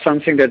 just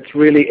something that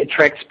really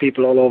attracts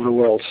people all over the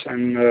world.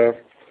 And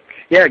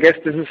I guess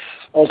this is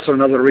also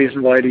another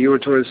reason why the Euro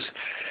Tour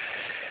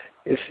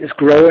is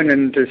growing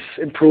and is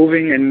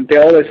improving. And they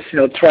always,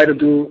 try to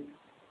do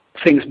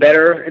things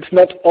better. It's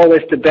not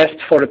always the best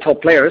for the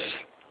top players,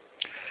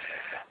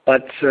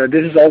 but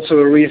this is also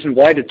a reason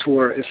why the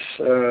tour is,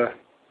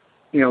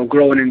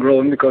 growing and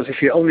growing. Because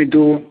if you only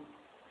do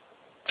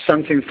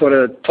something for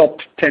the top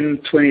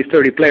 10, 20,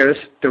 30 players,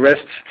 the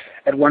rest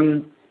at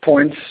one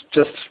point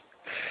just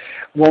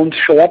won't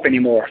show up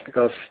anymore,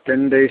 because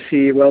then they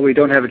see, well, we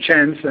don't have a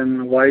chance,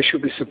 and why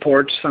should we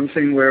support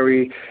something where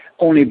we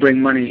only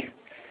bring money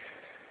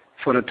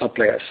for the top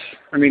players?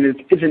 I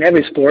mean, it's in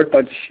every sport,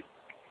 but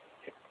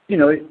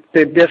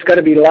there's got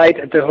to be light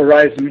at the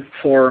horizon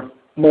for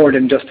more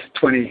than just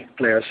 20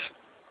 players.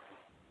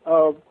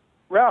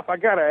 Ralph, I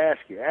got to ask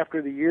you,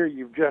 after the year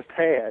you've just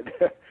had,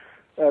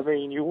 I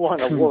mean, you won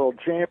a world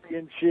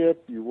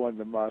championship, you won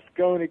the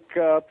Mosconi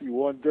Cup, you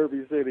won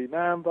Derby City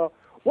Nine Ball.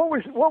 What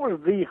was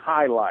the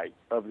highlight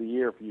of the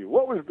year for you?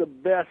 What was the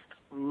best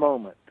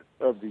moment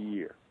of the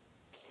year?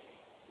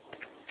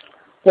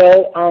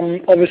 Well,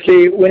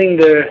 obviously winning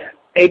the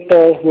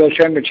 8-ball World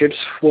Championships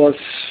was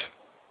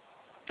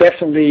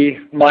definitely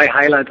my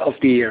highlight of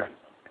the year,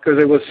 because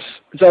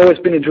it's always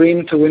been a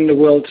dream to win the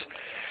World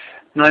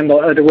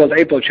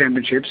 8-ball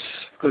Championships,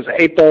 because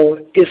 8-ball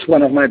is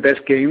one of my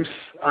best games.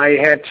 I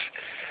had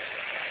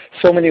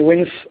so many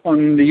wins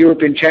on the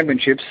European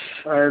Championships.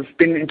 I've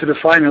been into the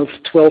finals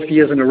 12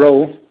 years in a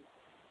row,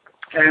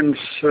 and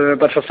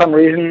but for some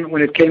reason,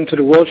 when it came to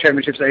the World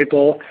Championships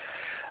 8-ball,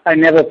 I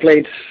never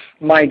played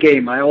my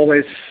game. I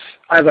always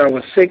either I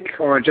was sick,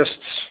 or just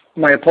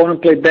my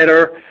opponent played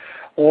better,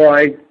 or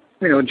I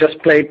just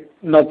played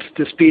not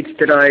the speeds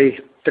that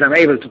I'm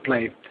able to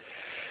play.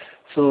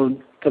 So,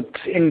 but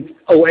in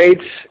 08,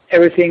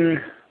 everything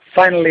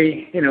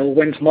finally,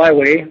 went my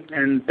way,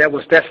 and that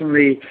was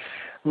definitely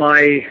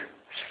my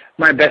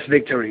best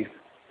victory.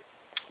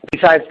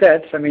 Besides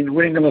that, I mean,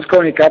 winning the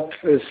Mosconi Cup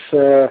is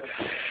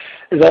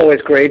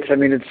always great. I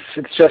mean,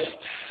 it's just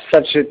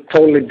such a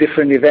totally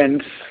different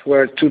event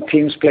where 2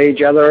 teams play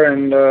each other,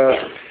 and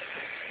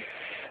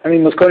I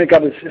mean, Mosconi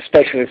Cup is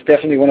special. It's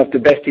definitely one of the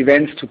best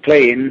events to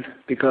play in,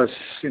 because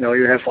you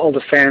have all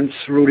the fans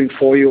rooting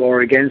for you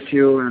or against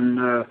you,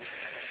 and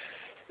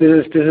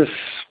this is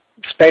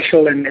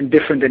special and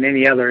different than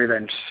any other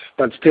event.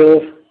 But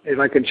still, if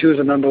I can choose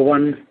a number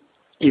one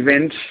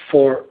event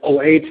for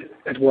 08,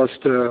 it was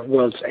the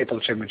World 8-ball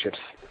Championships.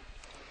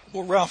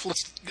 Well, Ralph,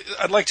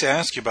 I'd like to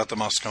ask you about the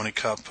Mosconi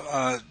Cup.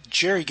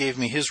 Jerry gave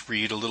me his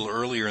read a little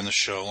earlier in the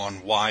show on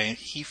why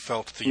he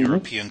felt the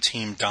European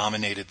team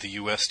dominated the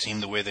U.S.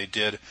 team the way they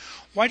did.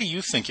 Why do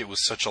you think it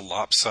was such a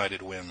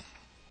lopsided win?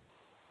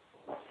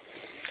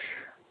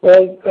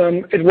 Well,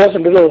 it was a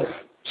little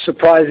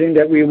surprising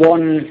that we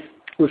won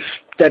with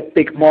that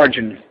big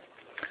margin.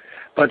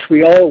 But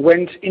we all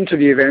went into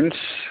the event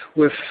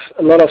with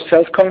a lot of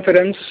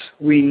self-confidence.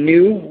 We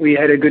knew we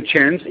had a good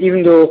chance,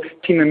 even though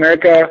Team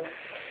America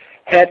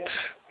had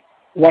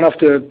one of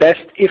the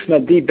best, if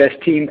not the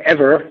best team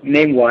ever,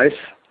 name-wise,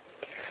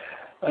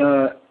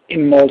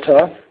 in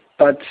Malta.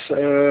 But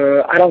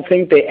I don't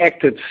think they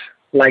acted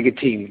like a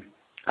team.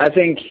 I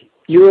think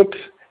Europe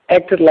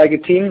acted like a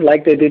team,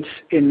 like they did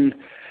in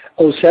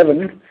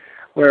 2007,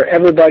 where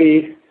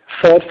everybody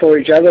fought for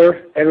each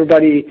other,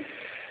 everybody,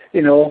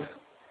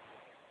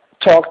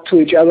 talked to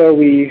each other.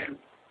 We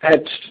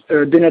had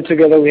dinner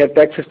together, we had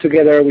breakfast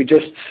together, we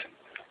just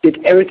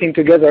did everything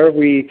together.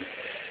 We,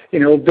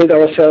 built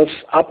ourselves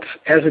up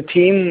as a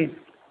team.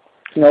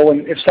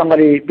 If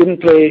somebody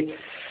didn't play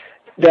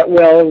that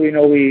well,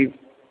 we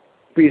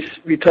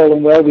told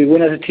them, well, we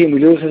win as a team, we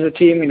lose as a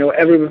team.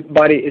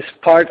 Everybody is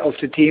part of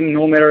the team,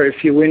 no matter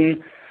if you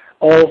win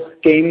all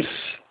games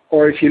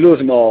or if you lose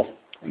them all.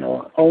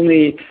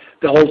 Only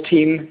the whole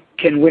team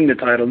can win the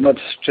title, not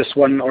just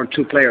one or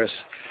two players.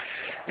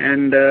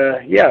 And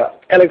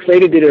Alex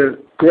Lady did a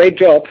great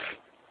job.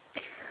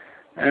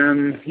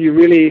 He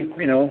really,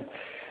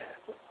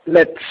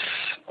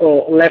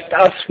 left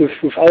us with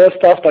our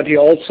stuff, but he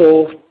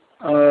also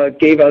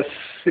gave us,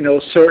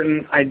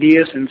 certain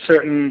ideas and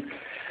certain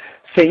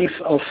things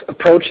of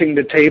approaching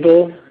the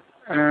table,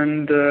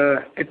 and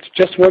it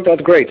just worked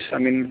out great. I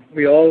mean,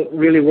 we all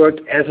really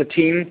worked as a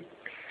team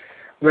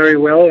very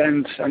well,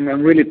 and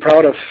I'm really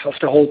proud of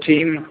the whole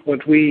team,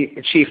 what we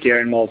achieved here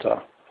in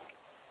Malta.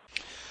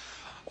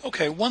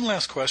 Okay, one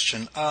last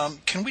question.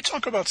 Can we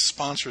talk about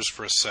sponsors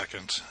for a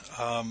second?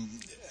 I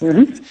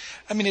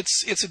mean,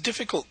 it's a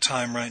difficult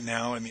time right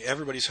now. I mean,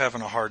 everybody's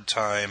having a hard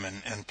time,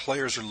 and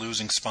players are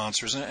losing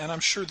sponsors. And I'm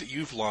sure that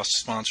you've lost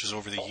sponsors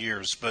over the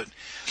years, but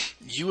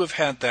you have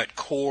had that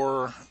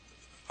core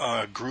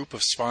group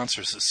of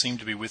sponsors that seem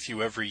to be with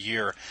you every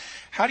year.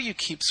 How do you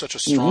keep such a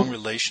strong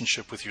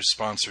relationship with your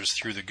sponsors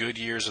through the good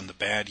years and the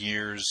bad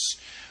years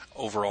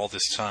over all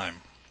this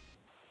time?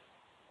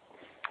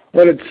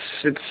 Well,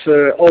 it's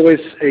always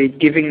a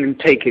giving and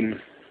taking.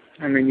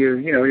 I mean,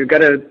 you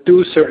got to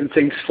do certain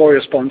things for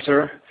your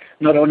sponsor,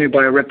 not only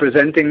by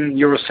representing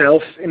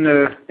yourself in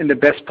the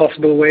best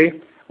possible way,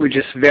 which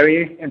is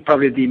very and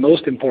probably the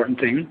most important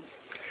thing,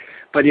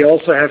 but you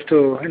also have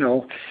to,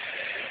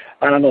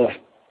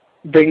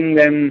 bring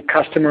them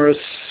customers,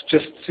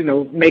 just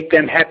make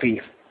them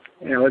happy.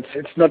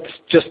 It's not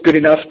just good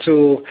enough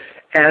to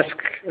ask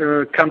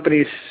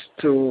companies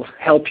to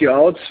help you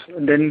out,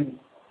 and then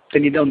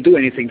you don't do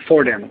anything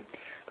for them.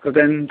 Because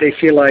then they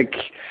feel like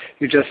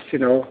you're just,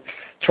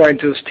 trying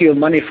to steal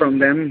money from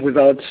them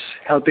without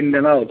helping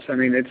them out. I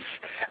mean,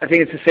 I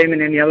think it's the same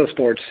in any other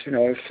sports.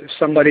 If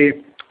somebody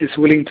is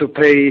willing to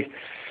pay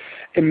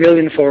 $1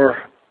 million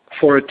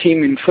for a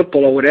team in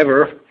football or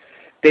whatever,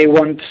 they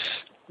want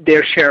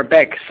their share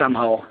back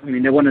somehow. I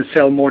mean, they want to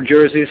sell more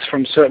jerseys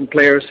from certain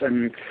players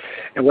and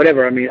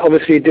whatever. I mean,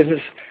 obviously this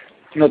is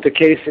not the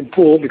case in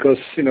pool because,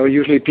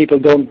 usually people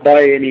don't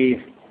buy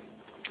any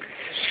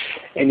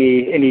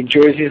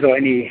jerseys or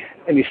any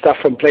stuff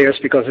from players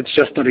because it's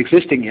just not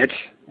existing yet,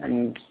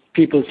 and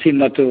people seem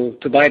not to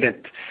buy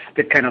that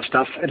kind of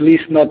stuff, at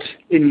least not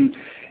in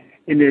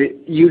a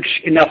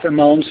huge enough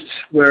amounts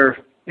where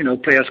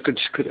players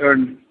could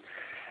earn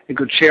a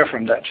good share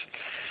from that.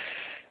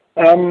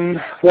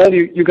 Well,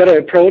 you got to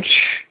approach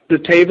the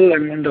table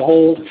and the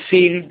whole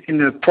scene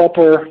in a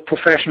proper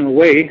professional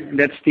way, and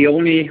that's the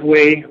only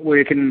way where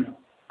you can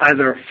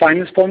either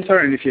find a sponsor,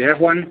 and if you have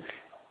one,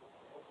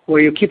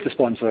 where you keep the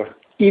sponsor,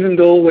 even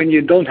though when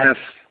you don't have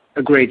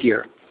a great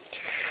year.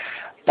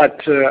 But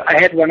I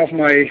had one of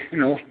my,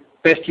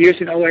 best years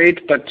in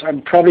 2008, but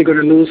I'm probably going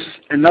to lose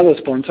another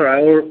sponsor.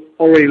 I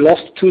already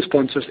lost 2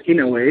 sponsors in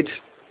 2008,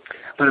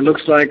 but it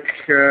looks like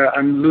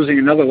I'm losing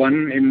another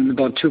one in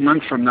about 2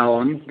 months from now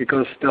on,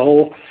 because the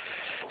whole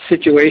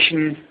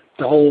situation,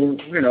 the whole,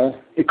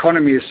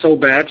 economy is so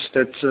bad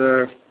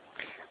that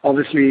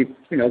obviously,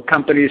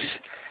 companies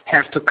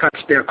have to cut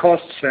their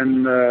costs,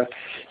 and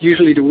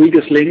usually the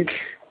weakest link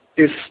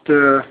is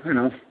the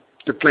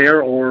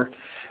player or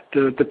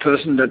the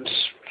person that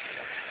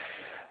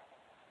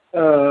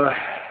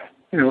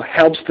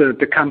helps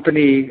the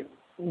company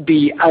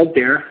be out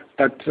there.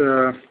 But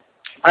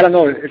I don't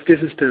know if this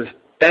is the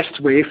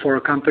best way for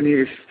a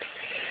company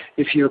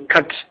if you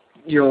cut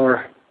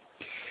your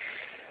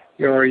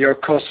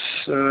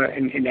costs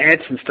in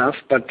ads and stuff.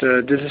 But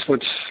this is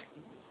what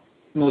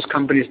most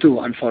companies do,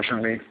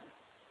 unfortunately.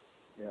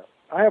 Yeah,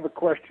 I have a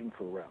question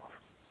for Ralph.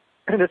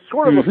 And it's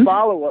sort of a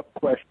follow-up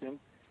question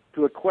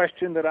to a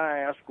question that I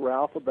asked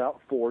Ralph about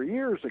 4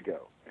 years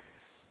ago,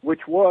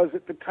 which was,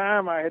 at the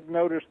time I had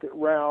noticed that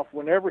Ralph,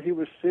 whenever he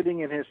was sitting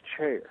in his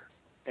chair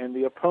and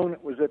the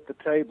opponent was at the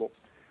table,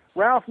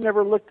 Ralph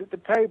never looked at the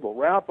table.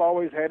 Ralph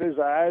always had his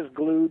eyes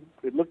glued.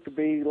 It looked to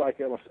be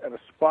like at a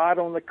spot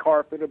on the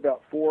carpet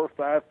about 4 or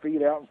 5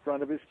 feet out in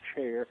front of his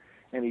chair,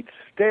 and he'd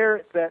stare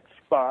at that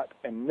spot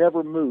and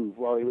never move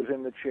while he was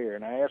in the chair.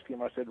 And I asked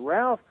him, I said,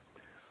 Ralph,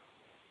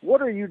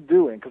 what are you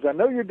doing? Because I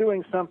know you're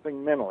doing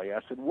something mentally.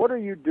 I said, what are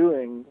you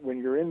doing when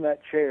you're in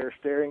that chair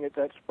staring at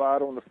that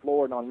spot on the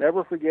floor? And I'll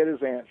never forget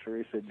his answer.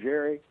 He said,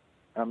 Jerry,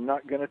 I'm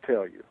not going to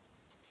tell you.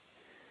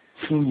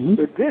 Mm-hmm.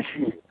 But this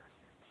year,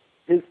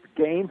 his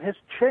game has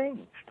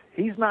changed.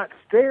 He's not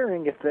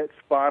staring at that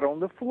spot on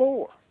the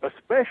floor,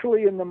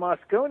 especially in the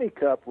Mosconi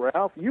Cup,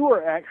 Ralph. You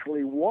are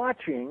actually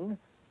watching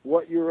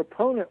what your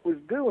opponent was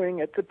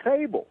doing at the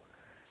table.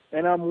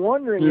 And I'm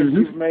wondering if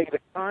you've made a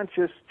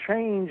conscious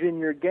change in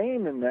your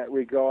game in that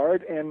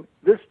regard, and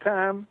this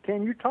time,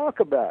 can you talk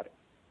about it?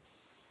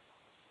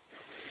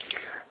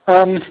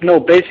 No,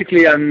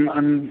 basically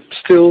I'm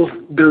still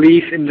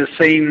believe in the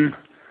same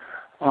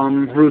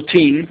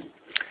routine.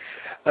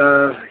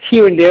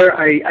 Here and there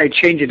I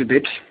change it a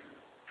bit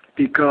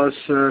because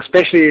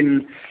especially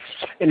in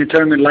a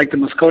tournament like the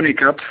Mosconi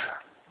Cup,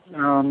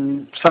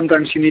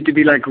 sometimes you need to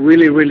be like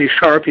really, really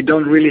sharp. You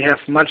don't really have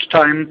much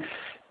time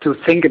to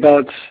think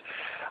about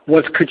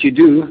what could you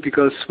do,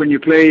 because when you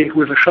play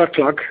with a shot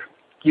clock,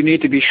 you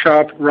need to be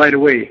sharp right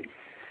away.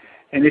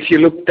 And if you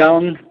look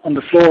down on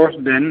the floor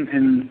then,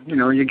 and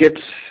you get,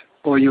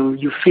 or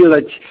you feel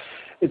that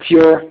it's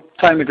your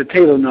time at the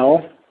table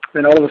now,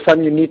 then all of a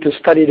sudden you need to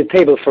study the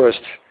table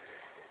first.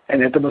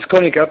 And at the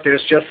Mosconi Cup,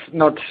 there's just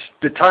not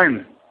the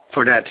time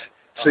for that.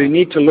 So you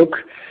need to look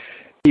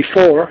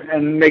before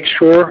and make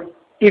sure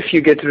if you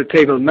get to the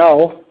table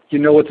now, you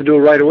know what to do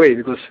right away,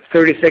 because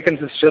 30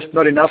 seconds is just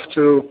not enough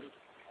to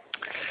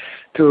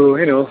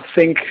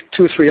think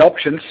 2-3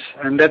 options.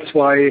 And that's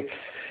why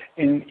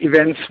in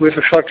events with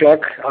a shot clock,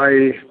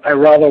 I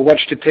rather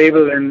watch the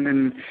table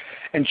and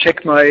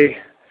check my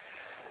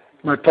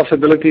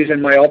possibilities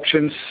and my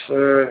options,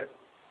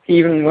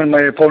 even when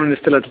my opponent is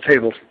still at the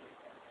table.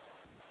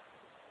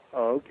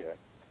 Oh, okay.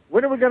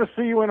 When are we going to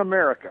see you in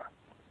America?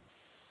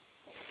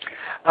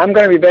 I'm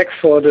going to be back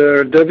for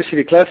the Derby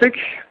City Classic.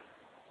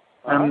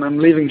 I'm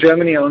leaving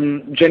Germany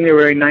on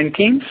January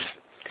 19th.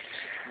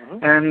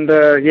 And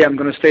I'm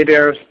going to stay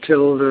there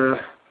till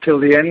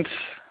the end,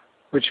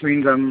 which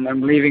means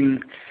I'm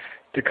leaving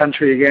the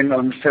country again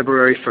on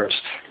February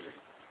 1st.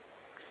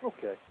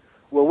 Okay.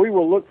 Well, we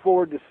will look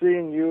forward to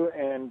seeing you,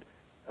 and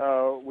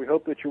we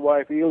hope that your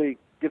wife Ely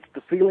gets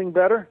to feeling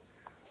better,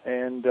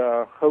 and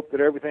hope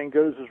that everything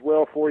goes as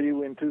well for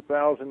you in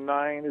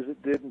 2009 as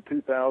it did in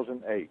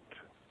 2008.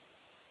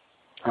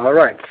 All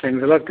right.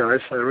 Thanks a lot, guys.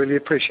 I really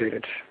appreciate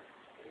it.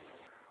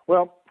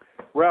 Well,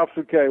 Ralph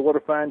Souquet, what a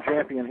fine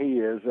champion he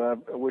is. I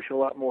wish a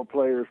lot more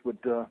players would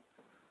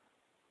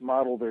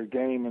model their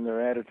game and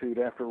their attitude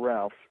after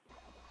Ralph's.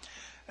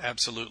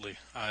 Absolutely.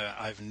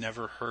 I've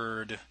never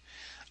heard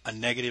a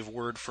negative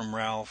word from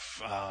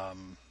Ralph.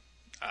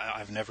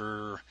 I've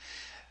never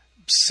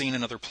seen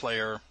another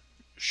player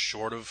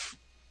short of...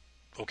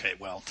 Okay,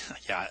 well,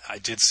 yeah, I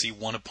did see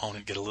one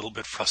opponent get a little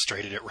bit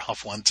frustrated at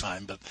Ralph one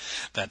time, but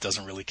that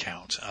doesn't really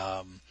count.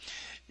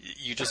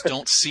 You just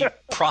don't see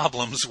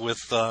problems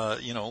with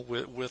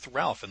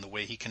Ralph and the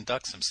way he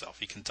conducts himself.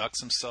 He conducts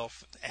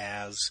himself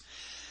as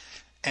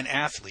an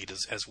athlete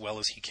as well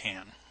as he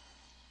can.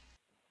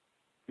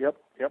 Yep.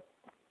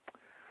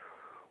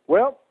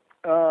 Well,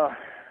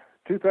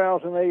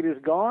 2008 is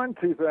gone.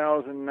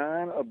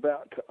 2009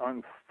 about to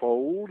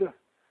unfold.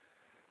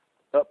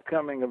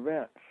 Upcoming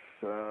events.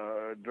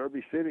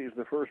 Derby City is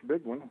the first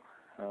big one.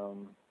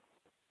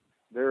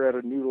 They're at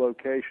a new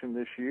location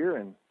this year,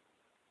 and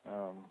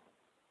a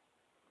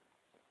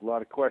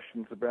lot of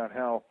questions about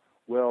how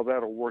well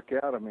that'll work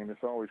out. I mean,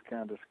 it's always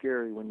kind of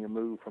scary when you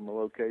move from a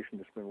location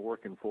that's been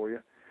working for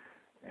you,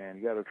 and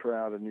you got to try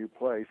out a new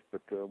place,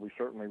 but we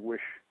certainly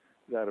wish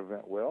that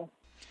event well.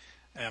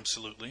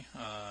 Absolutely.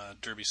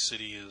 Derby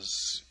City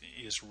is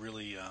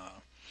really...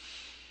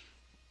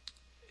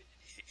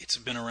 it's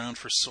been around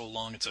for so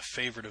long. It's a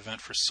favorite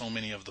event for so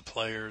many of the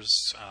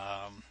players.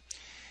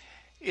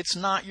 It's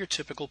not your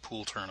typical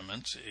pool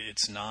tournament.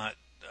 It's not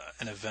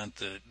an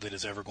event that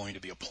is ever going to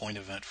be a point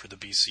event for the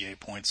BCA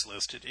points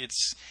list.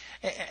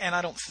 And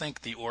I don't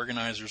think the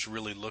organizers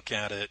really look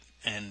at it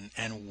and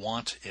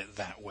want it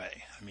that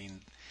way. I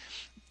mean,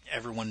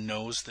 everyone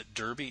knows that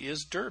Derby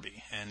is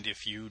Derby, and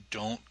if you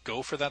don't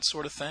go for that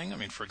sort of thing, I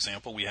mean, for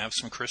example, we have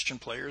some Christian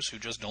players who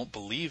just don't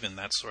believe in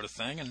that sort of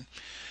thing,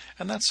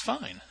 and that's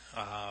fine.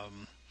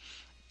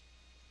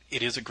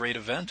 It is a great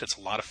event. It's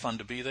a lot of fun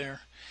to be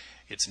there.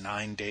 It's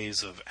 9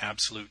 days of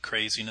absolute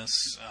craziness,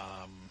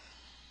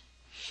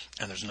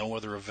 and there's no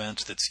other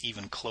event that's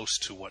even close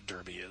to what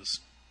Derby is.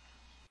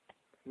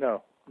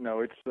 No,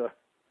 it's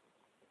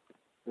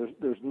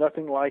there's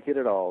nothing like it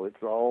at all.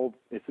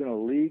 It's in a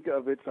league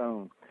of its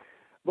own.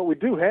 But we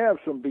do have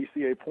some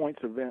BCA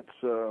points events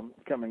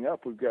coming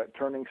up. We've got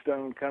Turning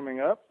Stone coming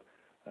up.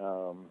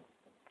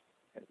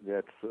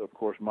 That's, of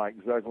course, Mike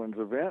Zuglin's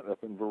event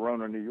up in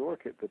Verona, New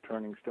York at the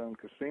Turning Stone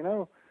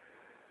Casino.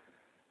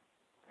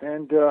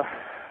 And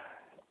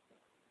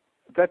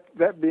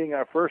that being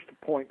our first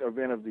point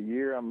event of the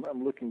year,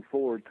 I'm looking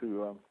forward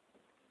to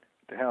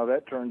how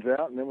that turns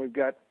out. And then we've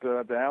got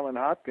the Alan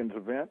Hopkins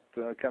event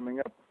coming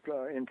up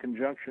in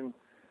conjunction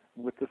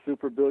with the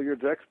Super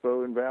Billiards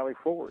Expo in Valley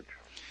Forge.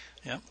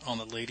 Yep. On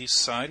the ladies'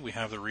 side, we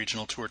have the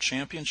Regional Tour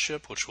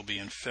Championship, which will be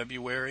in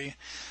February.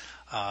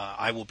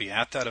 I will be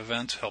at that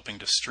event helping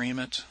to stream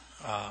it.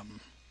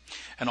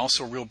 And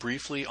also, real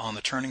briefly, on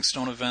the Turning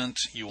Stone event,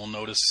 you will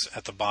notice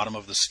at the bottom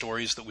of the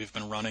stories that we've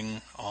been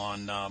running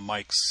on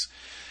Mike's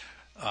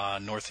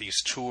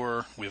Northeast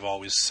Tour, we've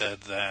always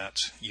said that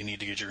you need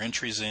to get your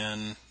entries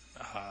in.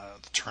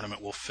 The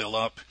tournament will fill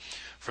up.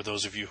 For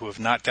those of you who have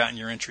not gotten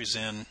your entries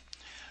in,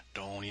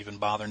 don't even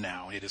bother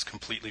now. It is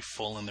completely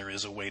full, and there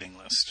is a waiting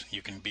list.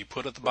 You can be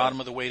put at the bottom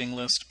of the waiting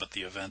list, but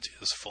the event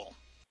is full.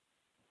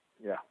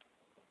 Yeah.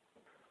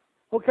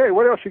 Okay,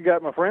 what else you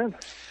got, my friend?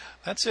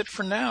 That's it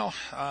for now.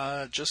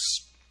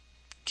 Just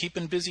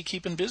keeping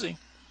busy.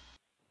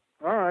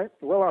 All right.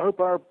 Well, I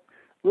hope our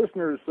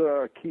listeners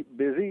keep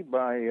busy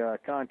by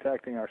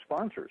contacting our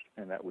sponsors,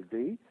 and that would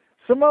be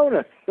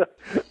Simonis,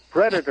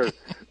 Predator,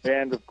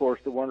 and, of course,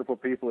 the wonderful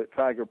people at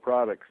Tiger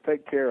Products.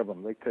 Take care of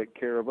them. They take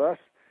care of us.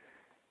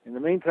 In the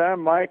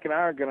meantime, Mike and I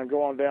are going to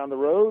go on down the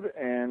road,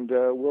 and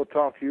we'll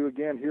talk to you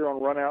again here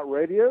on Run Out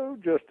Radio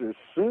just as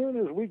soon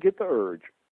as we get the urge.